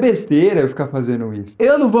 pra isso é lá. besteira eu ficar fazendo isso.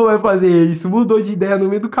 Eu não vou mais fazer isso. Mudou de ideia no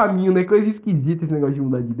meio do caminho, né? Coisa esquisita esse negócio de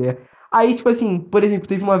mudar de ideia. Aí, tipo assim, por exemplo,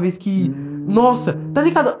 teve uma vez que. Nossa, tá Hum,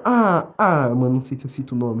 ligado? Mano, não sei se eu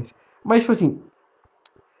cito nomes. Mas, tipo assim,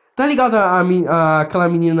 tá ligado aquela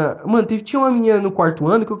menina. Mano, tinha uma menina no quarto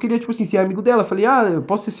ano que eu queria, tipo assim, ser amigo dela. Falei, eu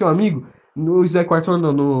posso ser seu amigo? No José Quarto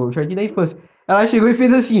ano, não, no Jardim da Infância. Ela chegou e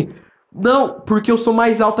fez assim. Não, porque eu sou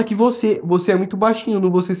mais alta que você. Você é muito baixinho,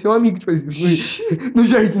 não vou ser seu amigo. Tipo assim, no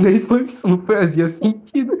Jardim da Infância isso não fazia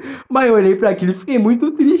sentido. Mas eu olhei pra aquilo e fiquei muito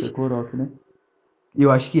isso é triste. coroque, né? Eu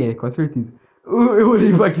acho que é, com certeza. Eu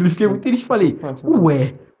olhei pra aquilo e fiquei muito triste e Eu falei, faço agora.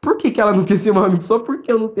 ué, por que que ela não quer ser meu amigo? Só porque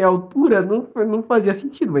eu não tenho altura? Não fazia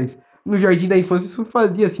sentido, mas no Jardim da Infância isso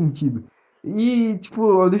fazia sentido. E,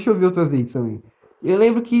 tipo, deixa eu ver outras vezes também. Eu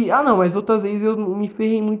lembro que. Ah, não, mas outras vezes eu não me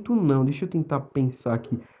ferrei muito, não. Deixa eu tentar pensar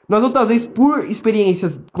aqui. Nas outras vezes, por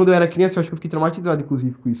experiências, quando eu era criança, eu acho que eu fiquei traumatizado,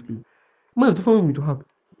 inclusive, com isso. Mano, eu tô falando muito rápido.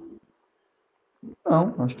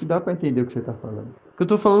 Não, acho que dá pra entender o que você tá falando. Eu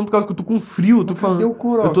tô falando por causa que eu tô com frio, eu tô Mas cadê falando. o Eu tô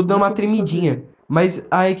coroque? dando Como é uma que eu vou tremidinha. fazer? Mas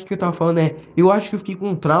aí o que eu tava falando é, eu acho que eu fiquei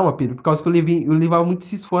com trauma, Pedro, por causa que eu levava muito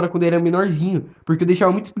esses fora quando eu era menorzinho. Porque eu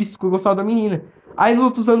deixava muito explícito que eu gostava da menina. Aí nos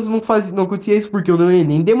outros anos não acontecia isso, porque eu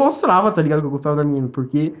nem demonstrava, tá ligado? Que eu gostava da menina.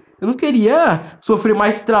 Porque eu não queria sofrer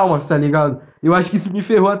mais traumas, tá ligado? Eu acho que isso me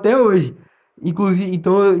ferrou até hoje.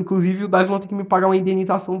 Inclusive o Davi vai ter que me pagar uma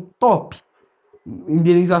indenização top.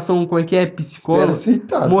 Indenização, como é que é? Espera Psicólogo,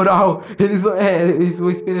 sentado. moral. Eles vão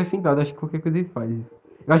esperar sentado. Acho que qualquer coisa ele faz.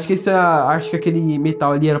 Eu acho que aquele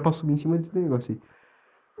metal ali era pra subir em cima desse negócio aí.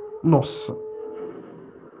 Nossa.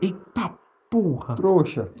 Eita porra.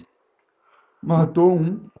 Trouxa. Ma- Matou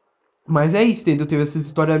um. Mas é isso, entendeu? Teve essa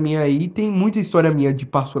história minha aí. Tem muita história minha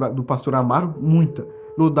do Pastor Amaro. Muita.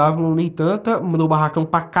 No Davlon nem tanta. No Barracão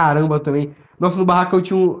pra caramba também. Nossa, no Barracão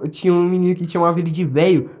tinha um menino que chamava ele de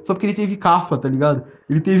velho. Só porque ele teve caspa, tá ligado?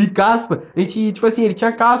 Ele teve caspa. A gente, tipo assim, ele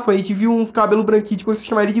tinha caspa. A gente viu uns cabelos branquinhos, começou a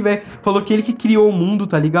chamar ele de velho. Falou que ele que criou o mundo,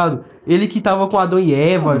 tá ligado? Ele que tava com Adão e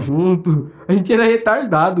Eva Mano, junto. A gente era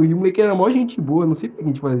retardado. E o moleque era mó gente boa. Não sei por que a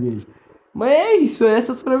gente fazia isso. Mas é isso.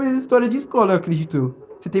 Essas foram as minhas histórias de escola, eu acredito.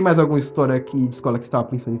 Você tem mais alguma história aqui de escola que você tava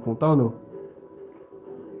pensando em contar ou não?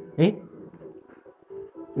 Hein?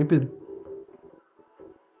 Hein, Pedro?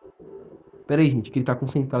 Pera aí, gente, que ele tá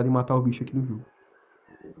concentrado em matar o bicho aqui no jogo.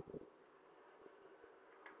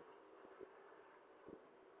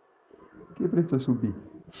 precisa subir.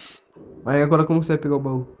 Aí agora como você vai pegar o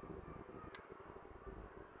baú?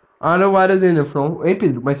 Ah, não, várias ainda, From. Hein,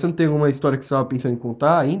 Pedro? Mas você não tem alguma história que você tava pensando em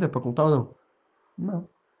contar ainda pra contar ou não? Não.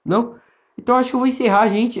 Não? Então acho que eu vou encerrar,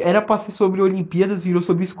 gente. Era pra ser sobre Olimpíadas, virou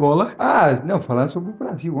sobre escola. Ah, não, falando sobre o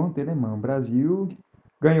Brasil ontem, né, mano? O Brasil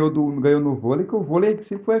ganhou no vôlei, que o vôlei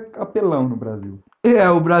sempre foi apelão no Brasil. É,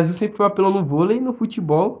 o Brasil sempre foi apelão no vôlei e no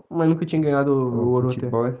futebol, mas nunca tinha ganhado Ó, o ouro até.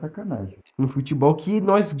 futebol é sacanagem. No futebol que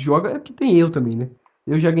nós joga, é que tem eu também, né?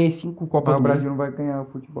 Eu já ganhei 5 Copas Mas o do Mundo. Brasil não vai ganhar o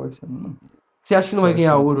futebol esse ano, não. Você acha que não vai Só esse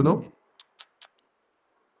ganhar ano ouro, que não? não.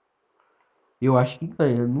 Eu acho que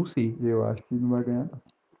ganha, não sei. Eu acho que não vai ganhar, não.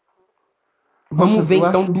 Nossa, Vamos ver eu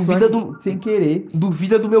então, acho que duvida foi do, sem querer.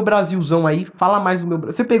 duvida do meu Brasilzão aí, fala mais do meu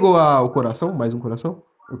Brasil. Você pegou o coração? Mais um coração?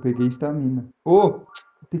 Eu peguei estamina. Ô,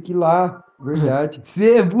 tem que ir lá, verdade.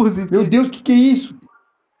 Você é burro, você Meu esquece. Deus, que é isso?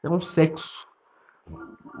 É um sexo.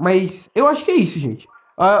 Mas eu acho que é isso, gente.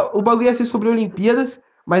 Ah, o bagulho ia ser sobre Olimpíadas,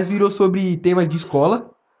 mas virou sobre tema de escola.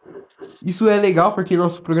 Isso é legal porque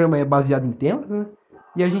nosso programa é baseado em temas, né?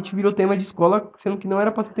 E a gente virou tema de escola, sendo que não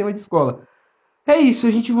era pra ser tema de escola. É isso,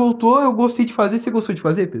 a gente voltou, eu gostei de fazer. Você gostou de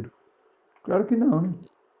fazer, Pedro? Claro que não, né?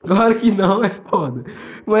 Claro que não, é foda.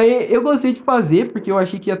 Mas eu gostei de fazer porque eu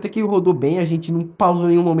achei que até que rodou bem, a gente não pausou em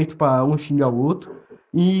nenhum momento pra um xingar o outro.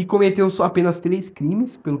 E cometeu só apenas 3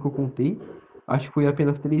 crimes, pelo que eu contei. Acho que foi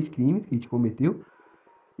apenas 3 crimes que a gente cometeu.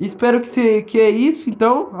 Espero que é isso,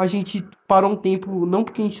 então. A gente parou um tempo, não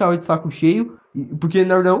porque a gente tava de saco cheio, porque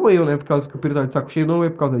não eu, né? Por causa que o Pedro tava de saco cheio, não é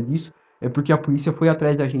por causa disso. É porque a polícia foi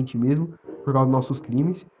atrás da gente mesmo, por causa dos nossos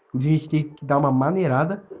crimes. A gente tem que dar uma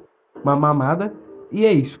maneirada, uma mamada, e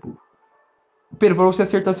é isso, pô. Pedro, pra você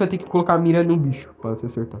acertar, você vai ter que colocar a mira num bicho, pra você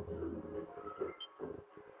acertar.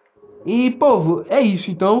 E, povo, é isso,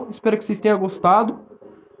 então. Espero que vocês tenham gostado.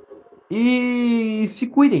 E se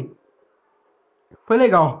cuidem. Foi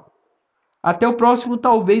legal. Até o próximo,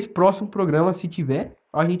 talvez, próximo programa, se tiver,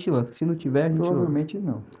 a gente lança. Se não tiver, a gente não lança. Provavelmente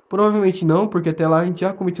não. Provavelmente não, porque até lá a gente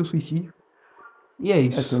já cometeu suicídio. E é É, tem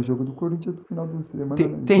isso. o jogo do Corinthians no final da semana, Tem,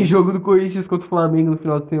 né? tem Então, jogo do Corinthians contra o Flamengo no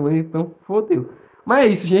final de semana, então fodeu. Mas é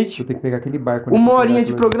isso, vou gente. ter que pegar aquele barco, né, pra Uma pegar horinha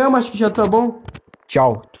de aquilo ali. programa, acho que já tá bom.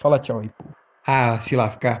 Tchau. Fala tchau aí, pô. Ah, se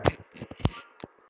lascar.